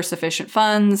Health for sufficient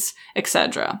funds,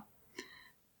 etc.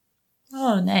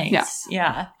 Oh, nice.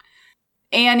 Yeah.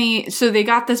 Annie, so they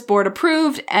got this board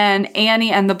approved, and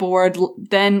Annie and the board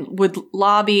then would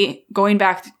lobby going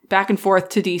back and forth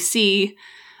to D.C.,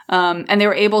 and they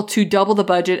were able to double the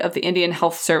budget of the Indian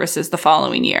Health Services the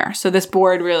following year. So this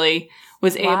board really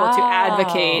was able to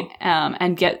advocate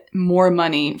and get more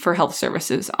money for health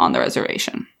services on the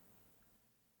reservation.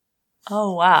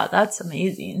 Oh, wow. That's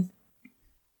amazing.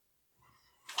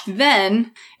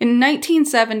 Then, in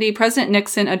 1970, President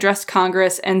Nixon addressed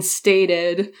Congress and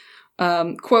stated,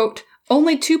 quote,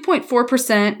 only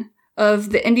 2.4%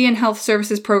 of the Indian Health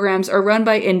Services programs are run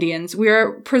by Indians. We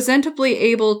are presentably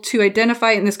able to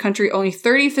identify in this country only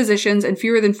 30 physicians and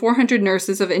fewer than 400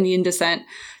 nurses of Indian descent.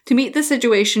 To meet this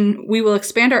situation, we will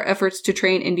expand our efforts to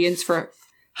train Indians for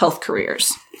health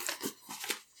careers.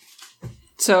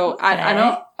 So okay. I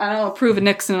don't approve of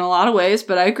Nixon in a lot of ways,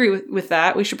 but I agree with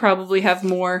that. We should probably have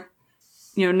more,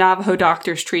 Navajo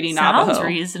doctors treating Navajo. Sounds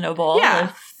reasonable.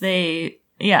 Yeah.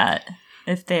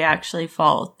 If they actually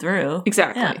follow through.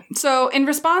 Exactly. Yeah. So in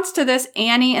response to this,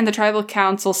 Annie and the Tribal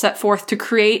Council set forth to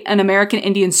create an American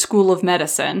Indian School of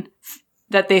Medicine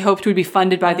that they hoped would be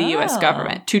funded by the U.S.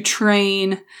 government to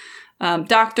train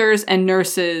doctors and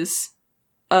nurses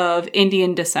of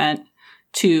Indian descent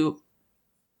to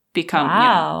become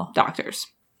doctors.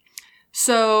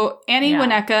 So Annie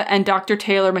Winnetka and Dr.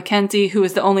 Taylor McKenzie, who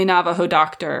was the only Navajo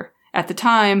doctor at the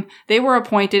time, they were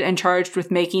appointed and charged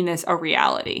with making this a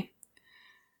reality.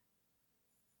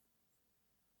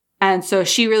 And so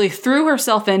she really threw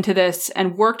herself into this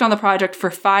and worked on the project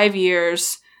for 5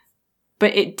 years,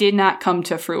 but it did not come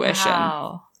to fruition.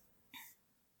 Wow.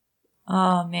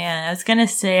 Oh, man. I was going to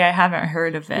say I haven't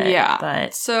heard of it. Yeah.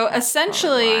 But so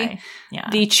essentially,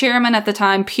 the chairman at the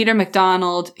time, Peter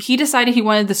McDonald, he decided he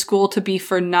wanted the school to be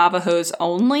for Navajos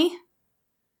only.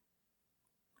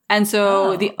 And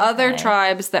so the other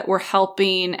tribes that were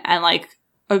helping and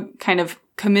kind of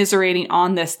commiserating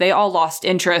on this, they all lost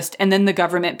interest, and then the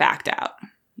government backed out.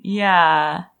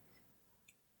 Yeah.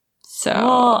 So.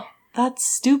 Well, that's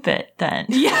stupid then.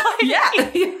 Yeah,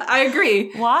 I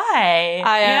agree.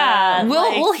 Why?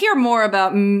 We'll hear more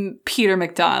about Peter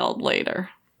McDonald later.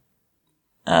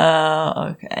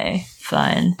 Oh, okay.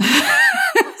 Fun.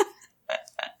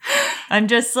 I'm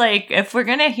just if we're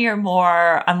gonna hear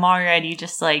more, I'm already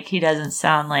just he doesn't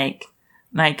sound like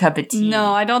my cup of tea.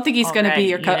 No, I don't think he's going to be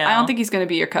your cup. I don't think he's going to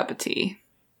be your cup of tea.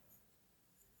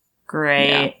 Great.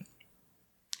 Yeah.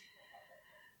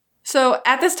 So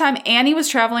at this time, Annie was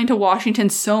traveling to Washington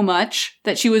so much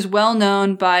that she was well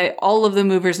known by all of the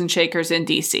movers and shakers in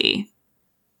D.C.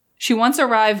 She once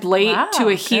arrived late to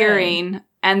a hearing,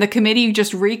 and the committee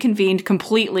just reconvened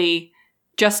completely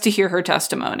just to hear her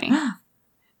testimony.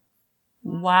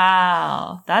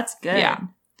 Wow, that's good. Yeah.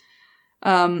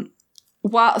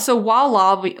 While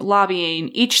lobbying,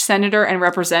 each senator and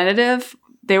representative,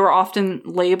 they were often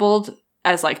labeled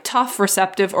as tough,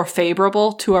 receptive, or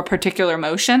favorable to a particular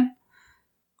motion.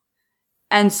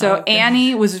 And so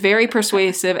Annie was very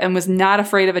persuasive and was not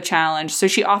afraid of a challenge. So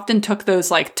she often took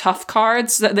those tough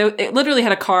cards. It literally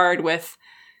had a card with,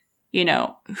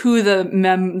 who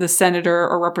the senator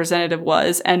or representative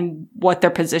was and what their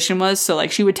position was. So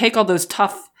like she would take all those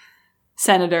tough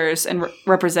senators and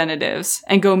representatives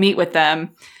and go meet with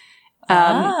them.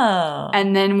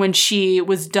 And then when she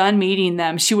was done meeting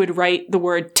them, she would write the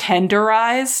word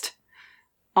tenderized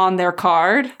on their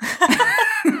card.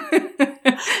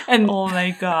 And oh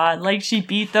my God. Like she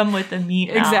beat them with the meat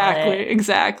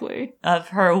exactly. Of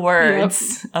her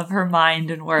words, of her mind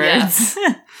and words. Yes.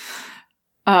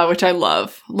 Which I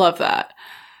love. Love that.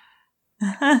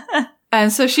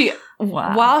 And so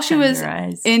while she was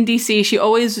in DC, she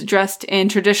always dressed in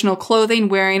traditional clothing,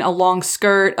 wearing a long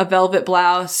skirt, a velvet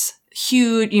blouse,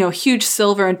 huge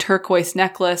silver and turquoise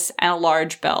necklace, and a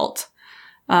large belt.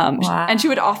 And she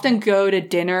would often go to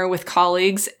dinner with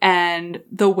colleagues, and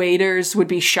the waiters would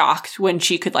be shocked when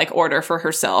she could like order for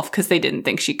herself because they didn't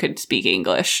think she could speak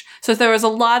English. So there was a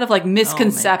lot of like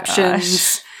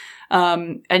misconceptions.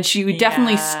 And she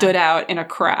definitely stood out in a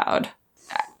crowd.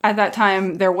 At that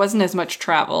time, there wasn't as much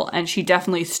travel, and she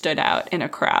definitely stood out in a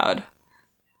crowd.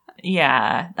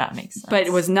 Yeah, that makes sense. But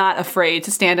was not afraid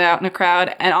to stand out in a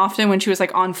crowd. And often when she was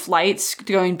like on flights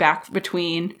going back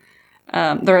between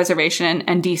the reservation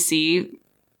and DC,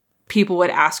 people would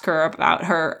ask her about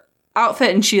her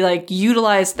outfit, and she like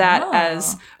utilized that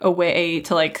as a way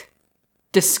to like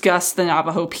discuss the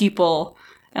Navajo people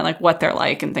and like what they're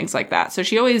like and things like that. So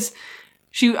she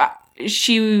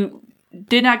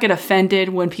did not get offended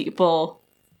when people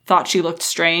thought she looked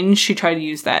strange. She tried to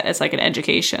use that as like an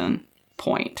education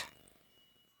point.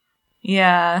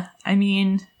 Yeah, I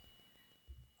mean,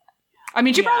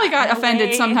 she probably got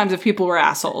offended sometimes if people were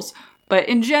assholes. But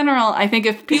in general, I think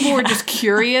if people were just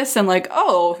curious and like,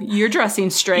 oh, you're dressing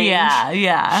strange.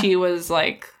 Yeah. She was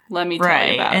like, let me tell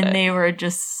you about it. And they were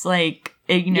just like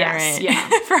ignorant.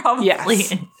 Yes, probably.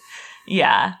 Yes.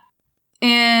 Yeah.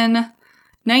 In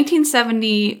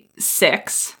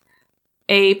 1976,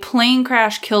 a plane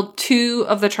crash killed 2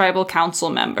 of the tribal council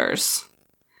members.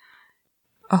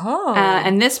 Oh.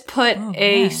 And this put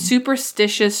a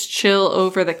superstitious chill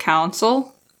over the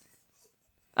council.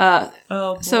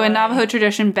 So in Navajo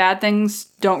tradition, bad things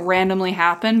don't randomly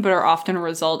happen, but are often a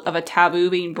result of a taboo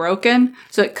being broken.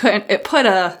 So it put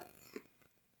a,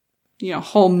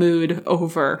 whole mood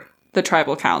over the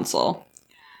tribal council.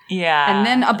 Yeah. And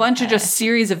then a bunch of just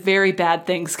series of very bad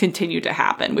things continued to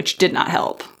happen, which did not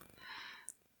help.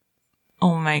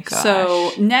 Oh my gosh.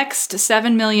 So next,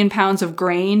 7 million pounds of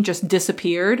grain just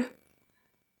disappeared.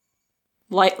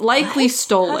 Likely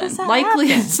stolen.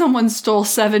 Likely someone stole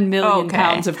 7 million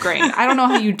pounds of grain. I don't know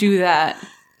how you do that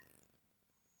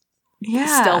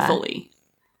stealthily.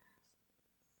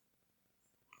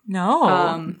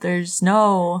 No. There's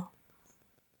no...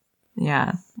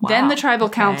 Yeah. Wow. Then the tribal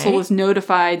council was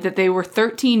notified that they were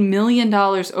 $13 million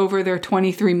over their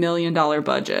 $23 million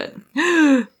budget.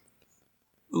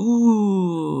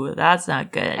 Ooh, that's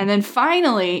not good. And then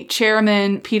finally,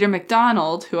 Chairman Peter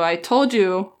MacDonald, who I told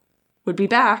you would be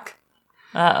back.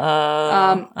 He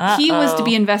was to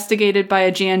be investigated by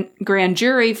a grand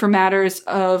jury for matters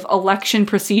of election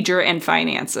procedure and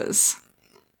finances.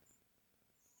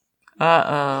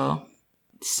 So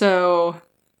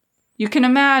you can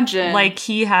imagine, like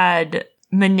he had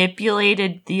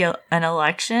manipulated an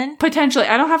election? Potentially.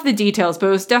 I don't have the details, but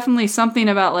it was definitely something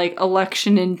about like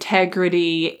election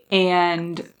integrity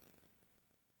and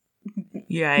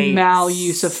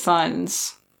maluse of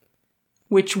funds.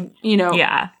 Which,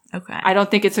 Yeah, okay. I don't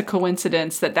think it's a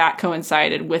coincidence that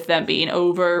coincided with them being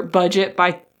over budget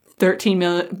by $13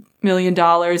 million,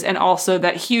 and also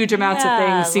that huge amounts of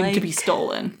things seem to be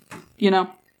stolen,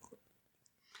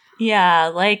 Yeah,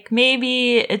 like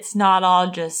maybe it's not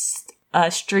all just a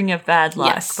string of bad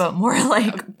luck, but more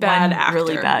like bad one actor,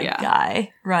 really bad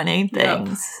guy running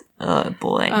things. Yep. Oh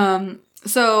boy.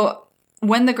 So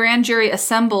when the grand jury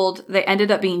assembled, they ended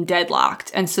up being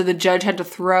deadlocked, and so the judge had to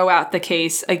throw out the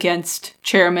case against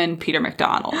Chairman Peter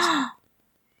MacDonald.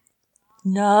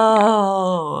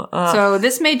 No. Ugh. So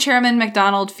this made Chairman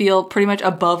MacDonald feel pretty much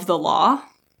above the law.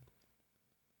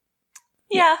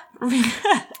 Yeah.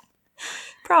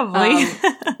 Probably.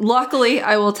 Luckily,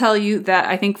 I will tell you that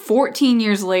I think 14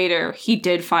 years later, he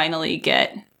did finally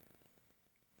get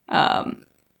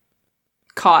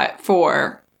caught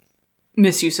for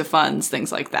misuse of funds,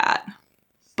 things like that.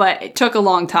 But it took a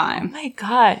long time. Oh my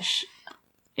gosh.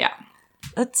 Yeah.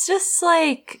 That's just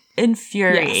like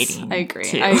infuriating. Yes, I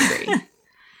agree.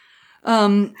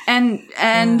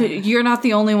 And you're not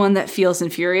the only one that feels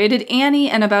infuriated. Annie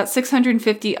and about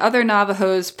 650 other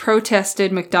Navajos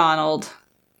protested MacDonald.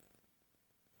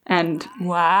 And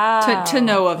to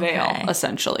no avail,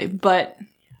 essentially. But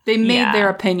they made their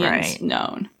opinions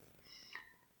known.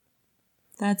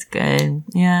 That's good.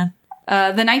 Yeah.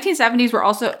 The 1970s were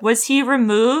also... Was he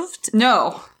removed?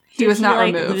 No, he was not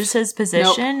removed. Lose his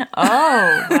position? Nope.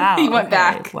 Oh, wow. He went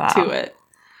back to it.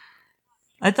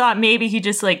 I thought maybe he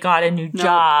just got a new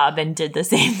job and did the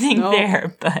same thing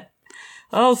there, but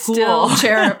cool.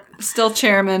 Still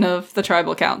chairman of the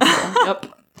tribal council. Yep.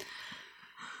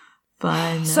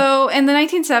 Fun. So in the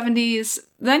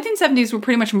 1970s were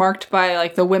pretty much marked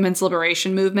by the women's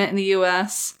liberation movement in the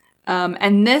U.S.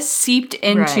 And this seeped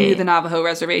into the Navajo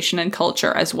reservation and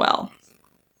culture as well.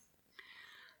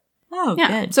 Oh,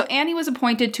 good. So Annie was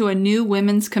appointed to a new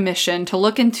women's commission to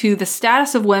look into the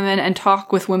status of women and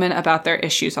talk with women about their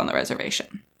issues on the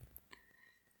reservation.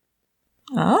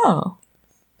 Oh.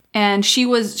 And she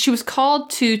was called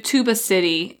to Tuba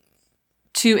City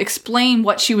to explain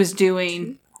what she was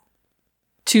doing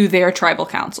to their tribal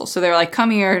council. So they're like,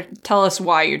 come here, tell us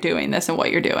why you're doing this and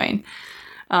what you're doing.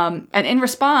 And in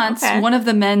response, one of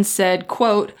the men said,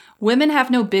 quote, "Women have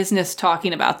no business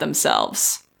talking about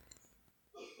themselves.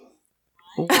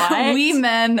 What? We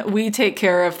men, we take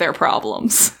care of their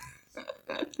problems."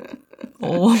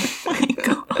 Oh my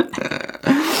god.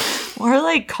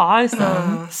 Or cause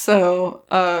them. So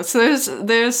there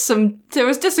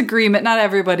was disagreement. Not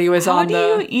everybody was on the...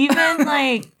 How do you even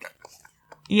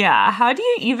how do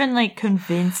you even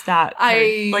convince that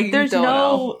there's don't no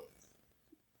know.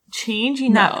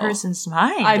 Changing that person's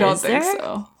mind. I don't think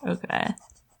so. Okay. I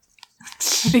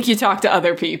think you talk to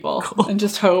other people and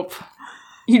just hope.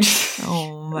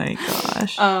 Oh my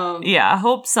gosh.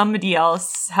 Hope somebody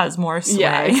else has more sway.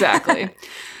 Yeah, exactly.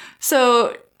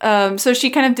 So she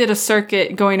kind of did a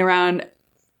circuit going around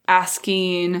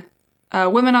asking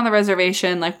women on the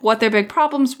reservation what their big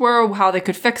problems were, how they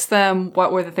could fix them,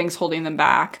 what were the things holding them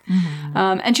back. Mm-hmm.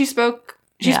 And she spoke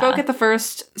at the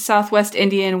first Southwest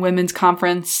Indian Women's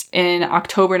Conference in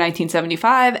October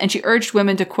 1975, and she urged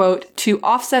women to, quote, to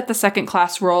offset the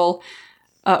second-class role,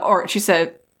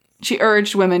 she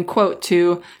urged women, quote,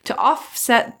 to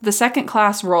offset the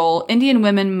second-class role, Indian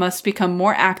women must become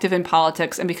more active in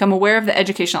politics and become aware of the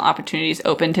educational opportunities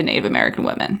open to Native American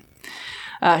women.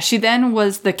 She then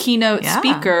was the keynote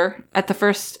speaker at the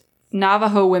first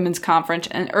Navajo Women's Conference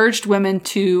and urged women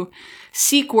to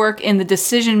seek work in the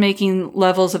decision-making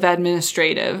levels of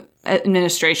administration.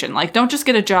 Don't just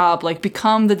get a job,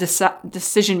 become the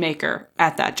decision-maker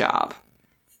at that job.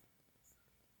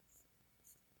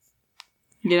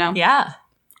 You know? Yeah.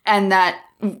 And that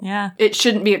it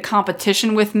shouldn't be a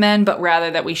competition with men, but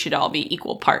rather that we should all be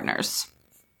equal partners.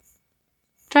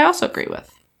 Which I also agree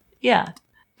with. Yeah.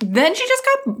 Then she just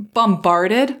got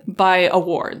bombarded by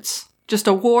awards. Just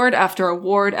award after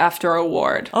award after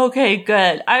award. Okay,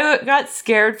 good. I got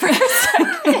scared for a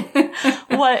second.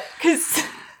 What? Because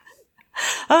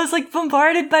I was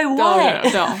bombarded by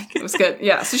what? No, it was good.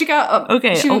 Yeah, so she got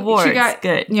awards. She got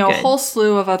good. A whole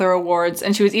slew of other awards,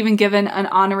 and she was even given an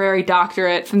honorary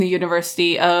doctorate from the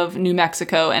University of New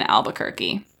Mexico in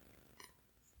Albuquerque.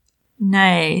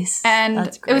 Nice.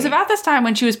 And it was about this time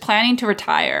when she was planning to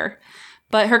retire,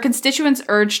 but her constituents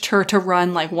urged her to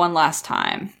run one last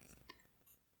time.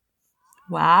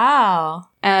 Wow.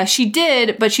 She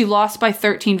did, but she lost by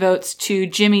 13 votes to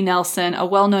Jimmy Nelson, a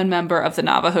well-known member of the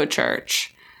Navajo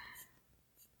Church.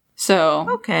 So,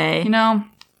 okay.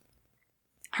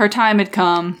 Her time had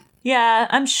come. Yeah,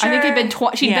 I'm sure. I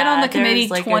think she'd been on the committee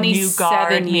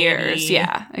 27 years. Maybe.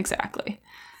 Yeah, exactly.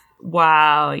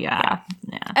 Wow, yeah.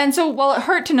 And so while it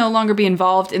hurt to no longer be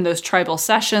involved in those tribal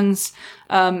sessions,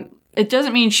 it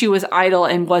doesn't mean she was idle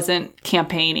and wasn't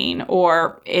campaigning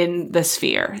or in the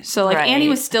sphere. So, Annie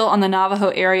was still on the Navajo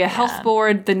Area Health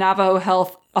Board, the Navajo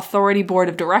Health Authority Board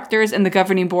of Directors, and the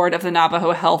governing board of the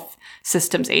Navajo Health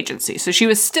Systems Agency. So she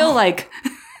was still,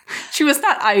 she was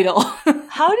not idle.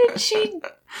 How did she...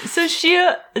 So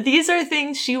these are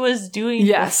things she was doing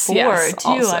before, too,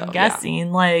 also, I'm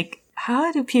guessing. Yeah.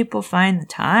 How do people find the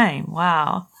time?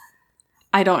 Wow.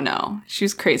 I don't know. She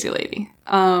was a crazy lady.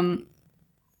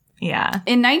 Yeah.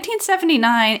 In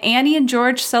 1979, Annie and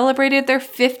George celebrated their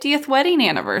 50th wedding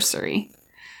anniversary.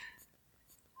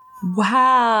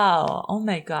 Wow. Oh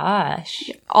my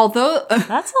gosh. Although...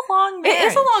 That's a long marriage. It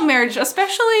is a long marriage,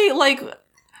 especially,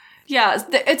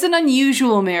 it's an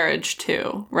unusual marriage,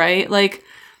 too, right?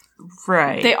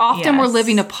 Right. They often were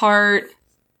living apart.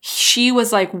 She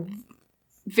was,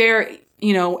 very,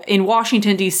 in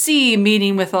Washington, D.C.,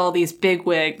 meeting with all these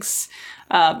bigwigs,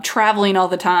 traveling all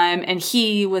the time, and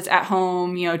he was at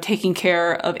home, taking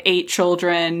care of 8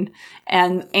 children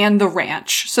and the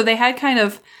ranch. So they had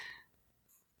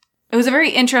it was a very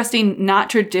interesting, not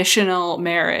traditional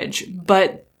marriage,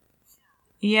 but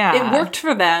it worked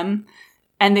for them,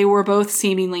 and they were both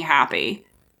seemingly happy.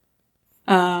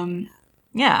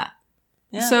 Yeah.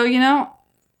 So,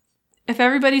 if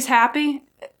everybody's happy,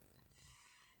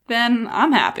 then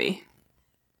I'm happy.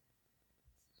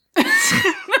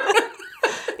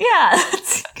 Yeah.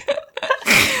 That's good.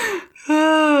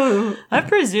 I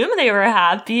presume they were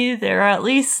happy. They're at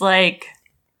least like,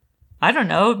 I don't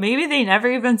know, maybe they never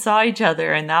even saw each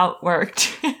other and that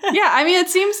worked. Yeah, I mean, it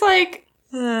seems like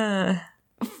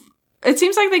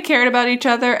they cared about each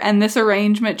other, and this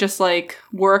arrangement just like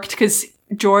worked because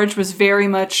George was very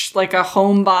much like a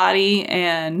homebody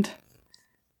and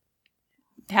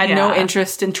had no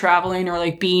interest in traveling or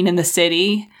like being in the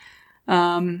city.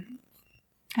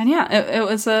 And yeah, it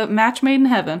was a match made in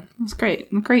heaven. It was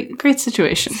great. Great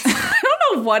situation. I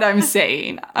don't know what I'm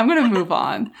saying. I'm going to move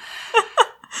on.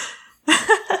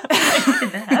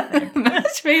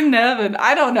 Match made in heaven.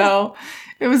 I don't know.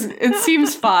 It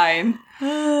seems fine.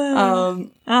 Yeah,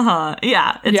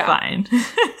 it's fine.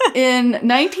 In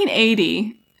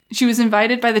 1980, she was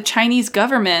invited by the Chinese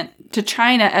government to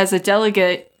China as a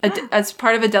delegate, as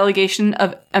part of a delegation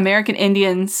of American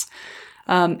Indians,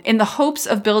 in the hopes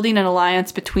of building an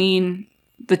alliance between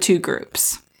the two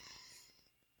groups.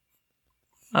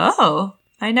 Oh,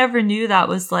 I never knew that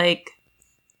was like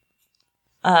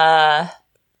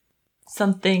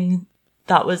something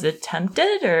that was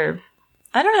attempted, or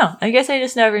I don't know. I guess I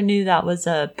just never knew that was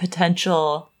a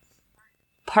potential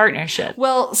partnership.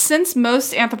 Well, since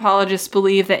most anthropologists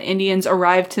believe that Indians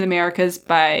arrived to the Americas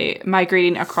by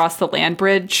migrating across the land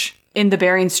bridge in the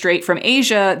Bering Strait from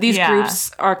Asia, these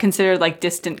groups are considered like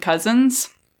distant cousins.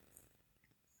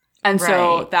 And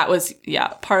so that was,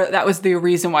 that was the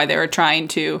reason why they were trying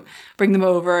to bring them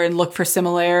over and look for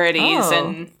similarities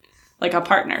and like a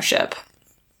partnership.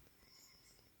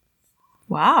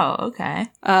 Wow, okay.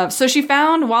 So she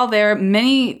found while there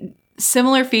many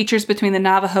similar features between the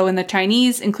Navajo and the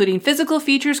Chinese, including physical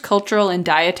features, cultural, and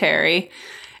dietary.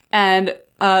 And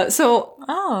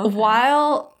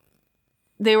while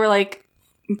they were like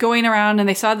going around and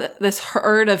they saw this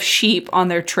herd of sheep on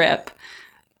their trip,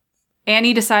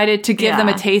 Annie decided to give them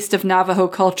a taste of Navajo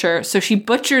culture. So she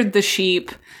butchered the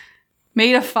sheep,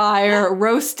 made a fire,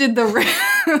 roasted the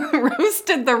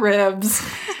ribs,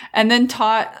 and then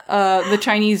taught the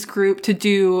Chinese group to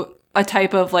do a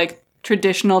type of like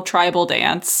traditional tribal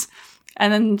dance.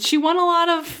 And then she won a lot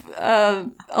of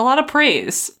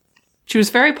praise. She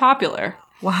was very popular.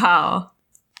 Wow.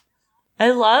 I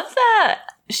love that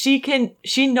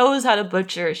she knows how to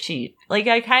butcher a sheep. Like,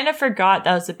 I kind of forgot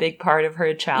that was a big part of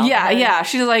her childhood. Yeah.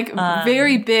 She's like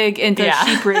very big into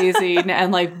sheep raising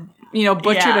and like,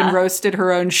 butchered and roasted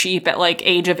her own sheep at like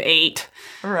age of 8.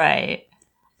 Right.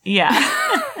 Yeah.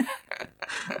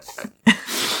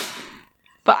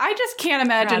 But I just can't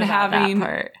imagine having,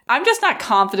 I'm just not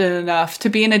confident enough to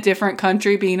be in a different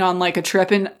country, being on like a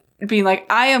trip and being like,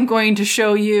 I am going to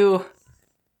show you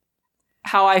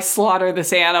how I slaughter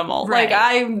this animal. Right.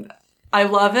 Like I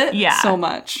love it so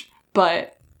much,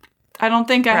 but I don't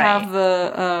think I have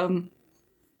the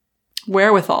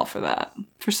wherewithal for that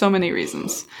for so many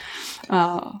reasons.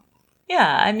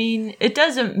 Yeah, I mean, it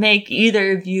doesn't make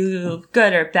either of you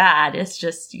good or bad. It's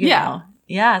just, you know,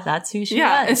 that's who she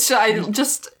was. I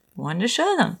just wanted to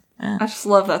show them. Yeah. I just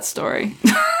love that story.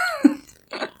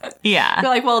 Yeah. You're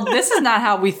like, well, this is not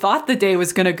how we thought the day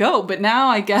was going to go, but now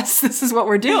I guess this is what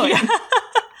we're doing.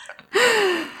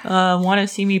 Want to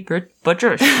see me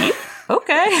butcher a sheep?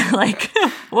 Okay. Like,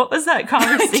 what was that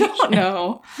conversation? I don't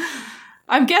know.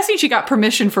 I'm guessing she got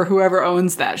permission for whoever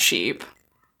owns that sheep.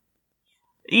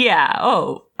 Yeah.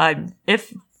 Oh,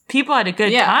 if people had a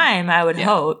good time, I would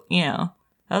hope,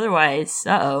 Otherwise,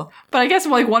 But I guess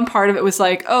like one part of it was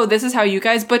like, oh, this is how you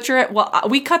guys butcher it? Well,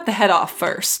 we cut the head off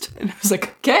first. And I was like,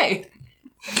 okay.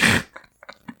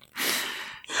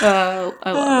 I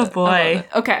love it. Boy. I love it.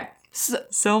 Okay.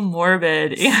 So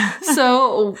morbid. Yeah.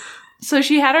 So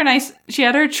she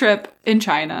had her trip in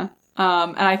China.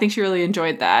 And I think she really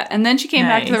enjoyed that. And then she came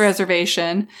back to the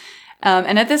reservation.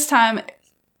 And at this time,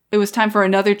 it was time for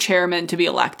another chairman to be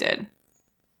elected.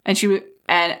 And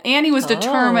Annie was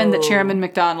determined that Chairman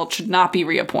MacDonald should not be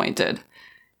reappointed.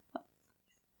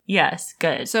 Yes,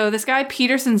 good. So this guy,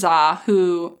 Peterson Za,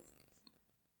 who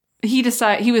he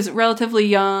was relatively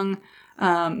young,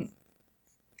 and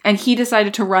he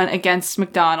decided to run against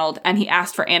MacDonald, and he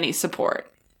asked for Annie's support.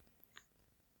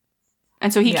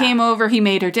 And so he came over, he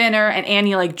made her dinner, and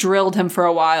Annie like drilled him for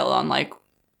a while on like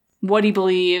what he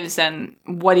believes and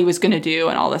what he was going to do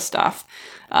and all this stuff.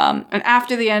 And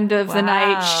after the end of the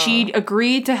night, she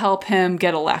agreed to help him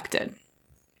get elected.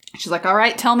 She's like, all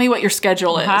right, tell me what your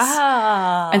schedule is.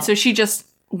 Wow. And so she just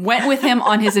went with him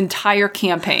on his entire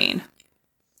campaign.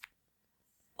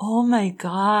 Oh my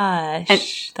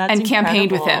gosh. And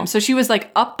campaigned with him. So she was like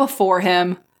up before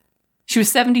him. She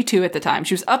was 72 at the time.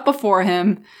 She was up before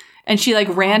him, and she like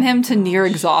ran him to near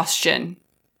exhaustion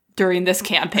during this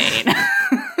campaign.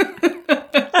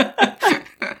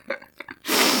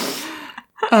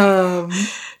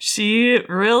 She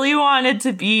really wanted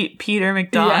to beat Peter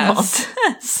MacDonald.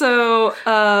 Yes. So,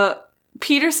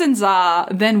 Peterson Za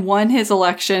then won his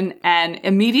election and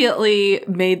immediately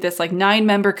made this like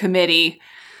 9-member committee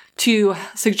to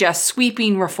suggest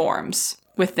sweeping reforms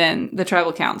within the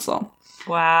tribal council.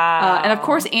 Wow. And of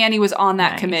course, Annie was on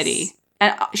that committee.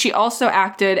 And she also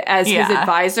acted as his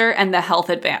advisor and the health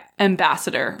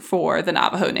ambassador for the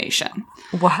Navajo Nation.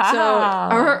 Wow.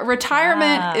 So her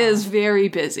retirement is very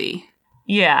busy.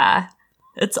 Yeah.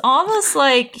 It's almost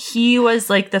like he was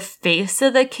like the face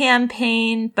of the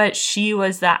campaign, but she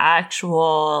was the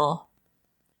actual,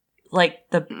 like,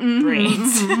 the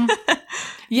brains.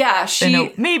 Yeah,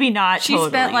 maybe not she totally,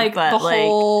 spent like the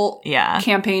whole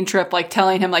campaign trip like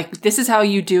telling him like, this is how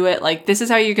you do it, like this is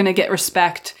how you're gonna get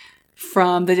respect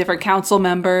from the different council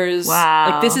members. Wow.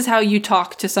 Like this is how you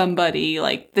talk to somebody,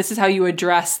 like this is how you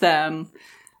address them,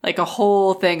 like a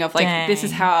whole thing of like this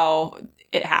is how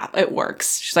it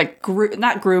works. She's like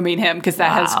not grooming him because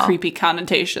that has creepy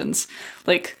connotations,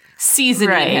 like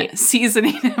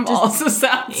seasoning him also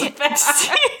sounds bad.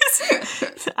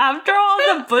 After all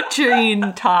the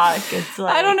butchering talk, it's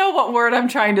like, I don't know what word I'm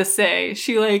trying to say.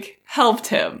 She like helped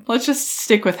him. Let's just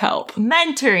stick with help.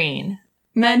 Mentoring,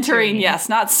 yes,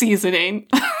 not seasoning.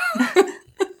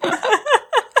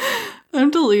 I'm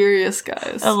delirious,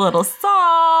 guys. A little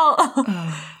salt,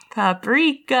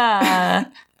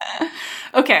 paprika.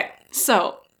 Okay,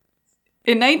 so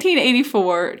in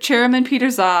 1984, Chairman Peter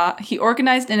Za, he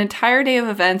organized an entire day of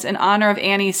events in honor of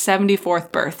Annie's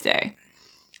 74th birthday.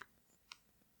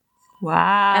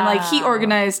 Wow. And like he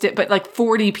organized it, but like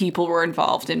 40 people were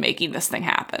involved in making this thing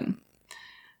happen.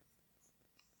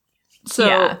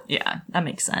 So yeah, that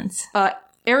makes sense.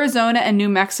 Arizona and New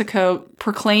Mexico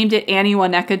proclaimed it Annie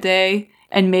Waneka Day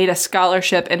and made a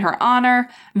scholarship in her honor.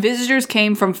 Visitors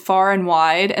came from far and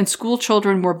wide, and school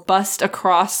children were bused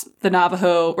across the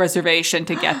Navajo reservation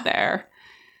to get there.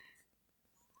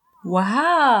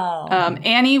 Wow.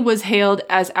 Annie was hailed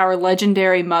as our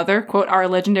legendary mother, quote, our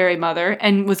legendary mother,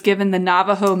 and was given the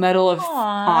Navajo Medal of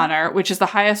Honor, which is the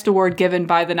highest award given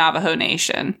by the Navajo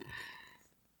Nation.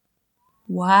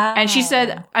 Wow. And she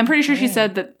said, I'm pretty sure she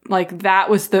said that, like, that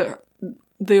was the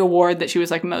award that she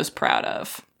was, like, most proud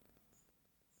of.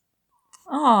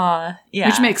 Aw, yeah.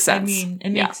 Which makes sense. I mean, it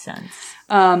makes sense.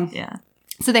 Yeah.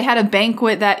 So they had a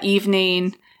banquet that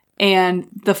evening, and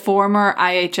the former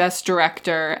IHS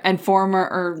director and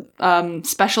former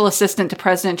special assistant to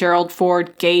President Gerald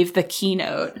Ford gave the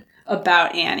keynote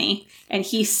about Annie. And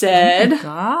he said, oh my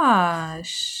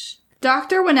gosh.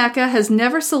 Dr. Waneka has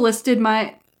never solicited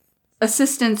my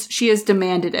assistance. She has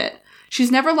demanded it.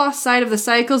 She's never lost sight of the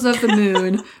cycles of the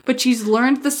moon, but she's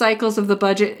learned the cycles of the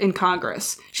budget in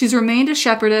Congress. She's remained a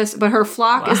shepherdess, but her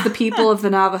flock is the people of the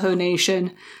Navajo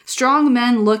Nation. Strong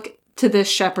men look to this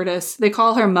shepherdess. They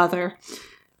call her mother.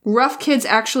 Rough kids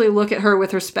actually look at her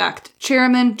with respect.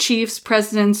 Chairmen, chiefs,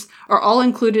 presidents are all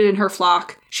included in her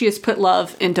flock. She has put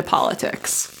love into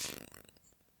politics.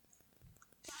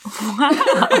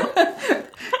 Wow.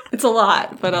 It's a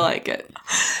lot, but I like it.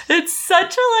 It's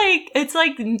such a, like, it's,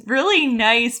 like, really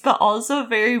nice, but also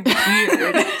very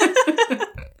weird.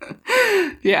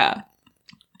 Yeah.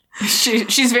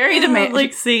 She's very demanding.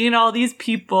 Like, seeing all these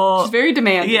people. She's very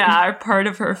demanding. Yeah, are part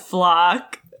of her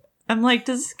flock. I'm like,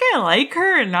 does this guy like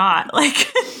her or not?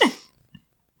 Like,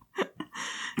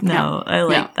 no, I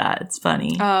like that. It's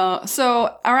funny.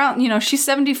 So around, she's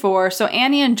 74. So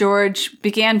Annie and George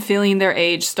began feeling their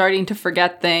age, starting to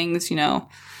forget things,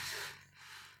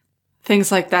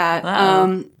 things like that.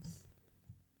 Wow.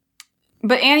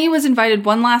 But Annie was invited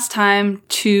one last time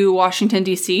to Washington,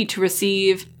 D.C. to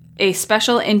receive a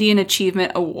Special Indian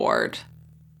Achievement Award.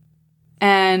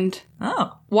 And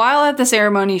while at the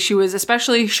ceremony, she was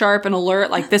especially sharp and alert,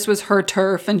 like this was her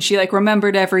turf, and she like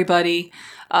remembered everybody.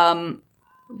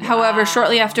 However,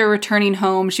 shortly after returning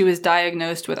home, she was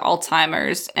diagnosed with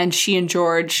Alzheimer's, and she and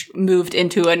George moved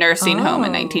into a nursing home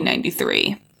in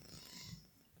 1993.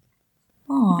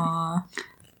 Aww.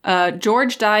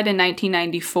 George died in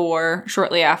 1994,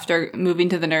 shortly after moving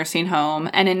to the nursing home.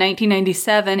 And in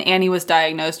 1997, Annie was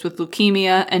diagnosed with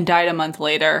leukemia and died a month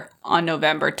later on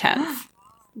November 10th.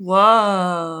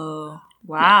 Whoa.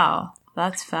 Wow.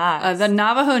 That's fast. The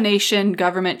Navajo Nation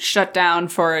government shut down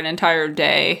for an entire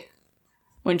day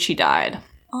when she died.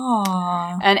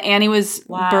 Aww. And Annie was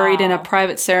buried in a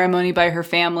private ceremony by her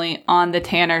family on the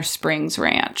Tanner Springs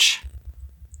Ranch.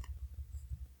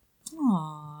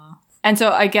 And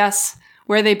so I guess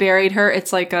where they buried her,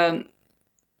 it's like a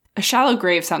shallow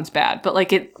grave sounds bad, but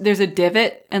like there's a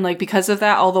divot, and like because of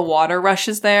that, all the water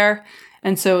rushes there.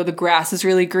 And so the grass is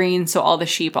really green, so all the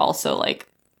sheep also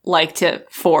like to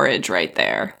forage right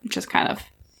there, which is kind of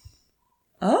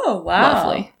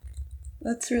lovely.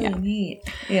 That's really neat.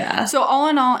 Yeah. So all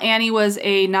in all, Annie was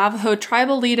a Navajo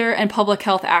tribal leader and public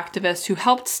health activist who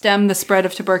helped stem the spread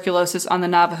of tuberculosis on the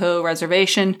Navajo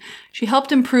reservation. She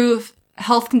helped improve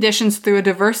health conditions through a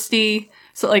diverse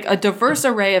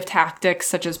array of tactics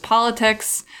such as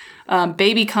politics,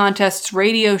 baby contests,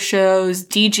 radio shows,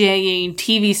 DJing,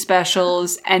 TV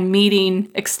specials, and meeting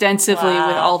extensively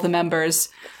with all the members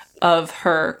of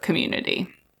her community.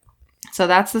 So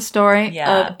that's the story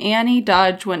of Annie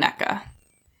Dodge Winnetka.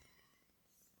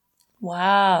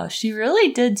 Wow, she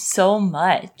really did so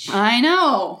much. I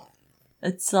know.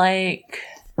 It's like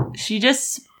she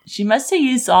must have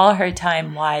used all her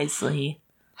time wisely.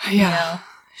 Yeah. You know?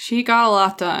 She got a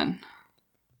lot done.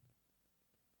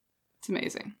 It's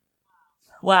amazing.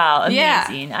 Wow,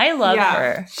 amazing. Yeah. I love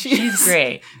her. She's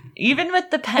great. Even with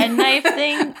the penknife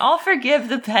thing, I'll forgive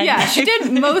the penknife. Yeah, she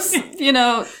did most,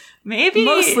 maybe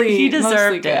he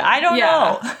deserved it. I don't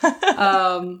know.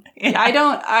 I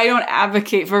don't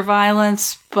advocate for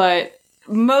violence, but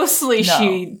mostly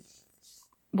she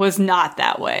was not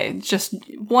that way. Just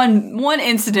one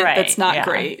incident that's not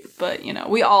great, but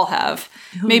we all have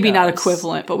maybe not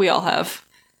equivalent, but we all have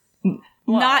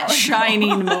not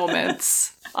shining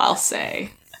moments, I'll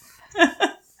say.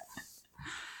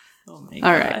 Oh my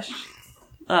gosh.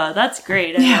 Right. That's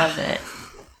great. I love it.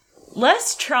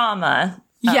 Less trauma.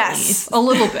 Yes, a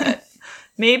little bit.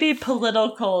 Maybe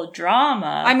political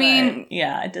drama. I mean,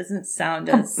 it doesn't sound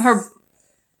as There's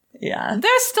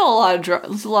still a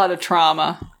lot of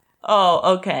trauma.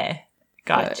 Oh, okay,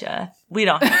 gotcha. But we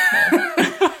don't have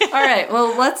to. All right.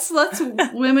 Well, let's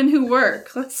women who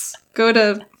work. Let's go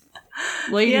to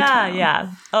Lady Tom.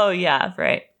 Yeah. Oh, yeah.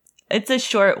 Right. It's a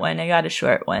short one. I got a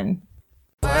short one.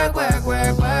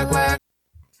 Work.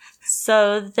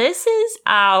 So this is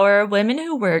our Women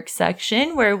Who Work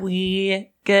section where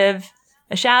we give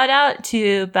a shout out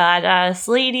to badass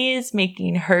ladies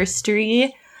making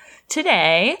herstory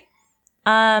today.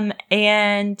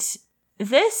 And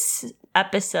this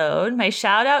episode, my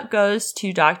shout out goes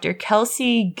to Dr.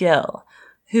 Kelsey Gill,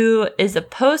 who is a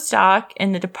postdoc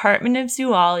in the Department of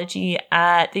Zoology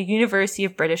at the University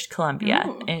of British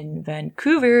Columbia in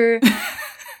Vancouver.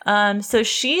 So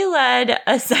she led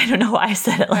us, I don't know why I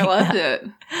said it like that.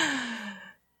 I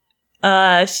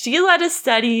loved it. She led a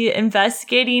study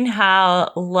investigating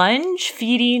how lunge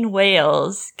feeding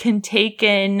whales can take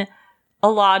in a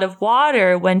lot of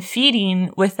water when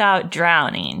feeding without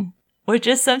drowning, which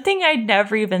is something I'd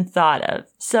never even thought of.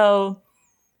 So,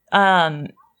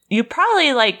 you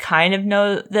probably kind of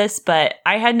know this, but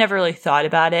I had never really thought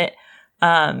about it.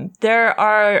 There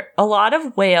are a lot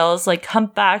of whales, like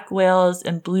humpback whales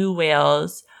and blue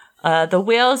whales. The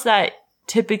whales that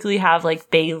typically have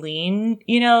baleen,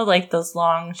 like those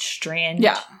long strand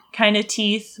kind of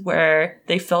teeth where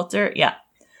they filter. Yeah.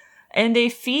 And they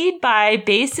feed by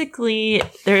basically,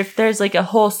 if there's a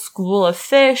whole school of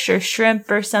fish or shrimp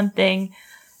or something,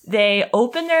 they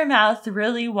open their mouth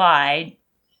really wide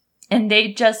and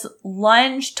they just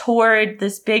lunge toward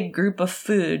this big group of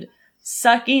food,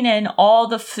 sucking in all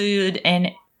the food and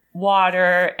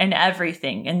water and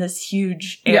everything in this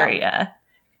huge area.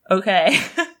 Yeah. Okay.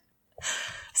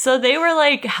 So they were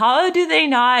like, how do they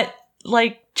not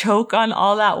choke on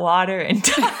all that water and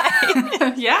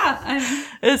die? Yeah.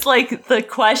 It's the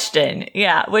question.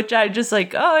 Yeah. Which I just oh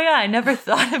yeah, I never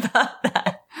thought about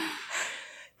that.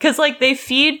 Cause they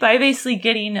feed by basically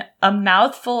getting a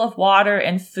mouthful of water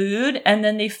and food, and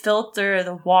then they filter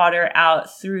the water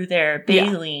out through their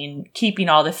baleen, keeping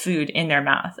all the food in their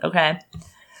mouth. Okay.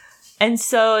 And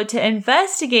so to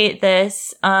investigate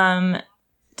this,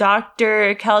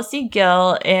 Dr. Kelsey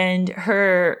Gill and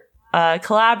her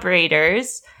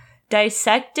collaborators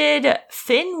dissected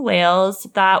fin whales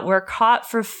that were caught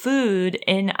for food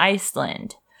in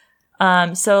Iceland.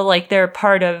 So they're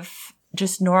part of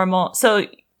just normal. So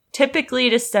typically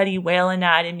to study whale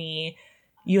anatomy,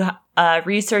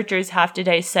 researchers have to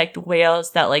dissect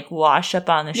whales that wash up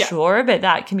on the shore, but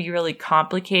that can be really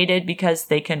complicated because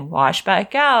they can wash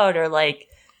back out or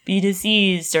be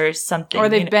diseased or something. Or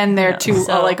they've been there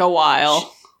a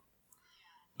while.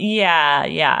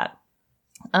 Yeah.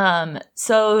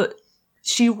 So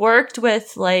she worked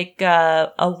with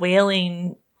a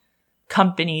whaling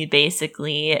company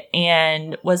basically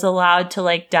and was allowed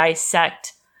to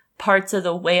dissect parts of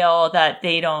the whale that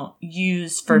they don't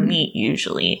use for meat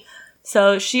usually.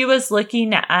 So she was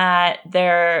looking at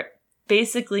their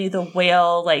basically the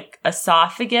whale like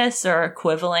esophagus or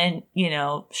equivalent,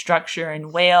 structure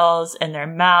in whales and their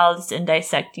mouths and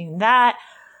dissecting that.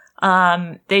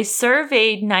 They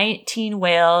surveyed 19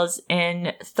 whales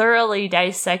and thoroughly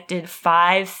dissected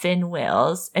 5 fin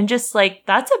whales. And just like,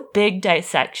 that's a big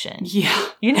dissection.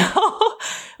 Yeah.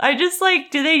 I just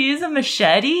like, do they use a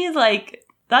machete? Like,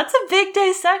 that's a big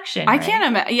dissection. I can't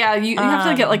imagine. Yeah, you have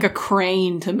to get like a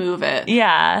crane to move it.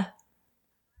 Yeah.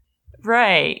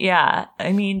 Right. Yeah.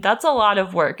 I mean, that's a lot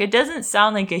of work. It doesn't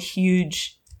sound like a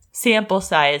huge sample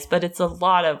size, but it's a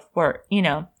lot of work,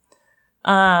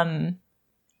 And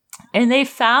they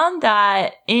found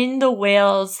that in the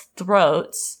whales'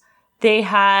 throats, they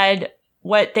had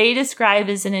what they describe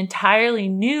as an entirely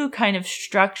new kind of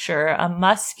structure, a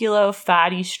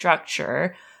musculo-fatty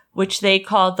structure, which they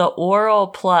call the oral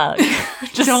plug.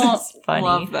 Just Don't funny.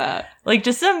 Love that. Like,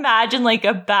 just imagine like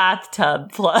a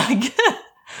bathtub plug.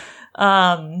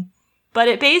 But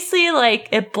it basically like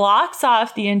it blocks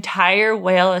off the entire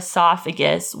whale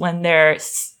esophagus when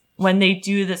they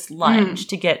do this lunge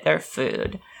to get their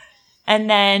food. And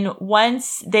then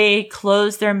once they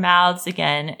close their mouths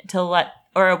again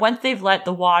once they've let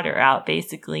the water out,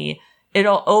 basically,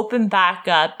 it'll open back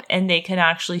up and they can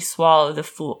actually swallow the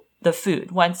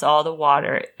food once all the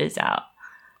water is out.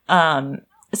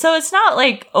 So it's not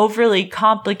like overly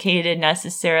complicated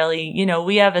necessarily.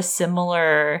 We have a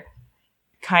similar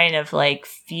kind of like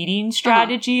feeding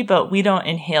strategy, but we don't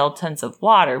inhale tons of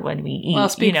water when we eat. Well,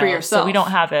 speak for yourself. So we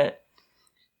don't have it.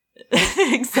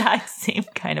 Exact same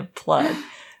kind of plug.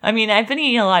 I mean, I've been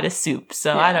eating a lot of soup,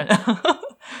 so I don't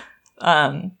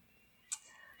know.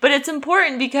 But it's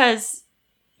important because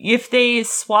if they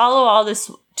swallow all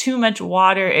this too much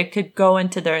water, it could go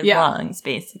into their lungs,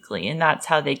 basically, and that's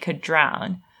how they could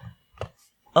drown.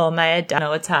 Oh, I don't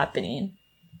know what's happening.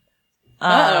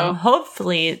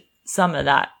 Hopefully some of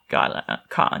that got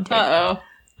contact.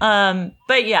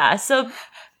 But yeah, so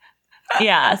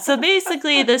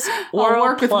basically this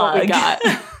oral plug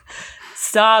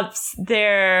stops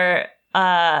the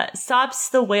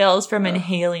whales from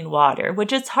inhaling water,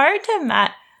 which it's hard to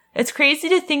imagine. It's crazy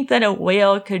to think that a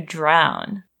whale could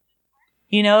drown.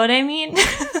 You know what I mean?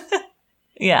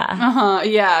 Yeah.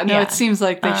 Yeah. No, it seems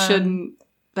like they shouldn't.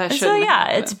 That shouldn't. So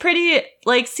happen. It's pretty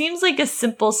seems like a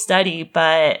simple study,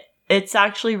 but it's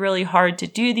actually really hard to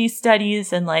do these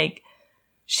studies. And like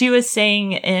she was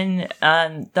saying in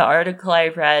the article I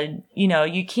read,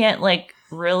 you can't like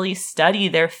really study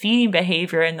their feeding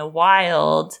behavior in the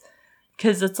wild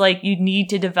because it's like you need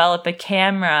to develop a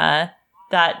camera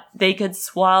that they could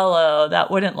swallow that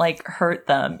wouldn't like hurt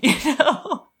them,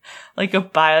 like a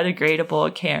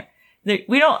biodegradable camera.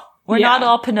 We're not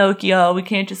all Pinocchio. We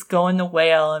can't just go in the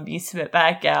whale and be spit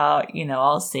back out,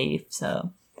 all safe.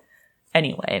 So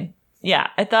anyway,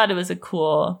 I thought it was a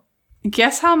cool.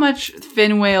 Guess how much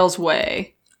fin whales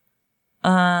weigh?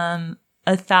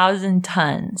 1,000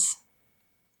 tons.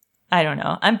 I don't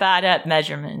know. I'm bad at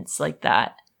measurements like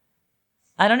that.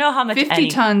 I don't know how much. 50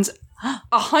 tons.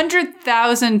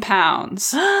 100,000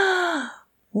 pounds.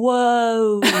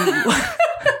 Whoa.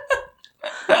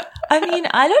 I mean,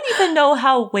 I don't even know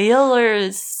how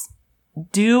whalers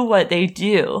do what they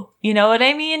do. You know what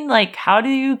I mean? Like, how do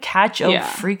you catch a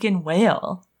freaking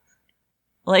whale?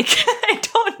 Like, I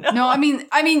don't know. No, I mean,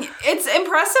 it's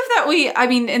impressive that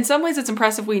in some ways it's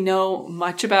impressive we know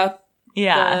much about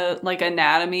the, like,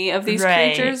 anatomy of these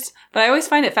creatures. But I always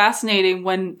find it fascinating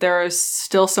when there is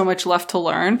still so much left to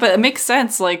learn. But it makes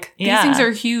sense. Like, these things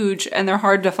are huge and they're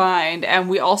hard to find. And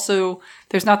we also,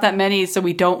 there's not that many, so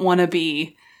we don't want to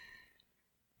be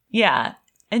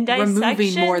and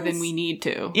removing more than we need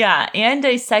to. Yeah, and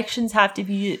dissections have to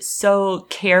be so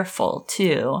careful,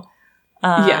 too.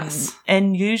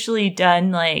 And usually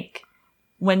done, like,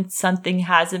 when something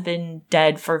hasn't been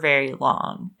dead for very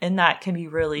long. And that can be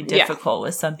really difficult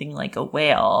with something like a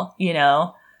whale,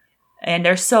 And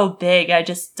they're so big, I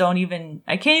can't even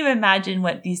imagine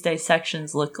what these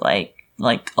dissections look like.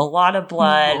 Like, a lot of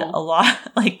blood, a lot,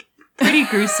 like, pretty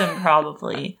gruesome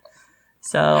probably.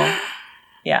 So,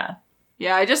 yeah.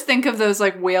 Yeah, I just think of those,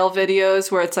 like, whale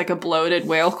videos where it's, like, a bloated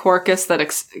whale carcass that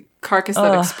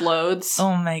explodes.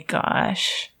 Oh, my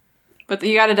gosh. But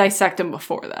you gotta dissect them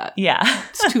before that. Yeah.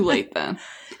 It's too late then.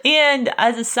 And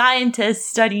as a scientist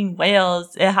studying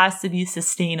whales, it has to be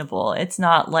sustainable. It's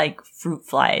not like fruit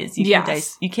flies.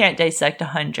 You can't dissect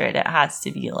 100. It has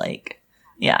to be like,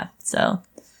 so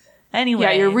anyway.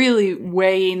 Yeah, you're really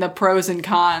weighing the pros and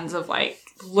cons of, like,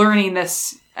 learning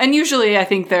this. And usually I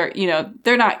think they're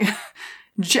not,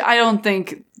 I don't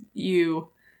think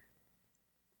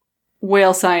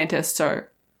whale scientists are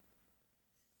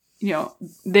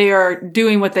they are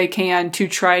doing what they can to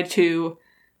try to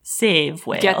save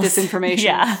whales. Get this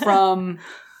information from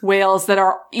whales that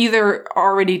are either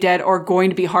already dead or going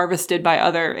to be harvested by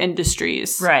other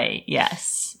industries. Right.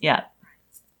 Yes. Yeah.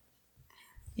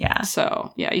 Yeah.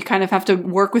 So, you kind of have to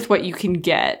work with what you can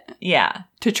get. Yeah.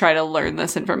 To try to learn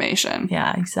this information.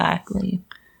 Yeah, exactly.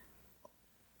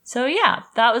 So,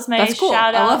 that was my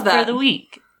shout out for the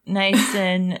week. Nice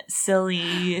and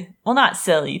silly. Well, not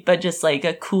silly, but just like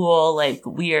a cool, like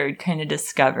weird kind of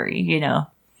discovery, Yeah.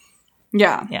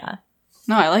 Yeah.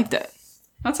 No, I liked it.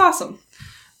 That's awesome.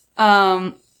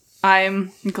 I'm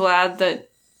glad that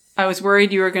I was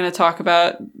worried you were going to talk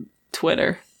about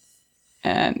Twitter.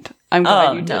 And I'm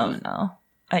glad you didn't. No.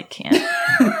 I can't.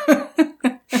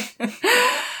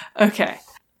 Okay.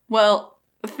 Well,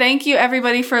 thank you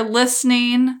everybody for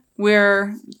listening.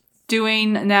 We're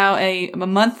doing now a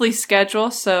monthly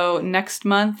schedule. So next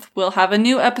month we'll have a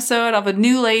new episode of a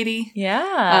new lady.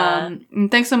 Yeah. And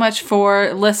thanks so much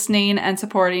for listening and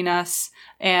supporting us.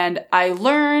 And I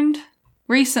learned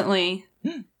recently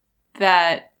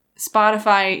that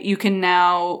Spotify, you can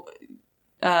now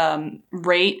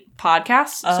rate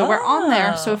podcasts. So we're on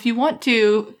there. So if you want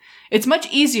to, it's much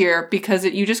easier because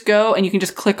you just go and you can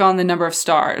just click on the number of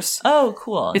stars. Oh,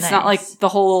 cool. It's not like the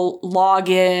whole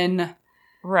login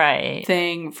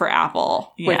thing for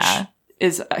Apple, which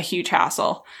is a huge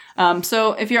hassle.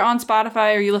 So if you're on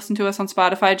Spotify or you listen to us on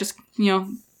Spotify, just,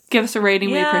 give us a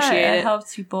rating. We appreciate it. It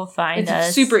helps people find us.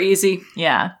 It's super easy.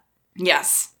 Yeah.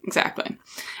 Yes, exactly.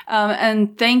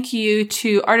 And thank you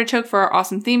to Artichoke for our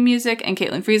awesome theme music and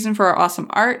Caitlin Friesen for our awesome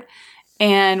art.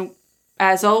 And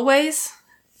as always,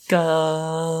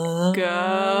 go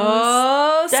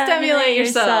stimulate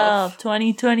yourself.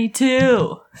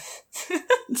 2022.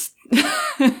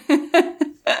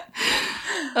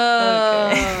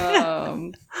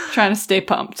 Trying to stay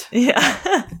pumped.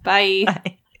 Yeah. Bye.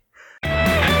 Bye.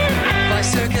 By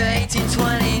circa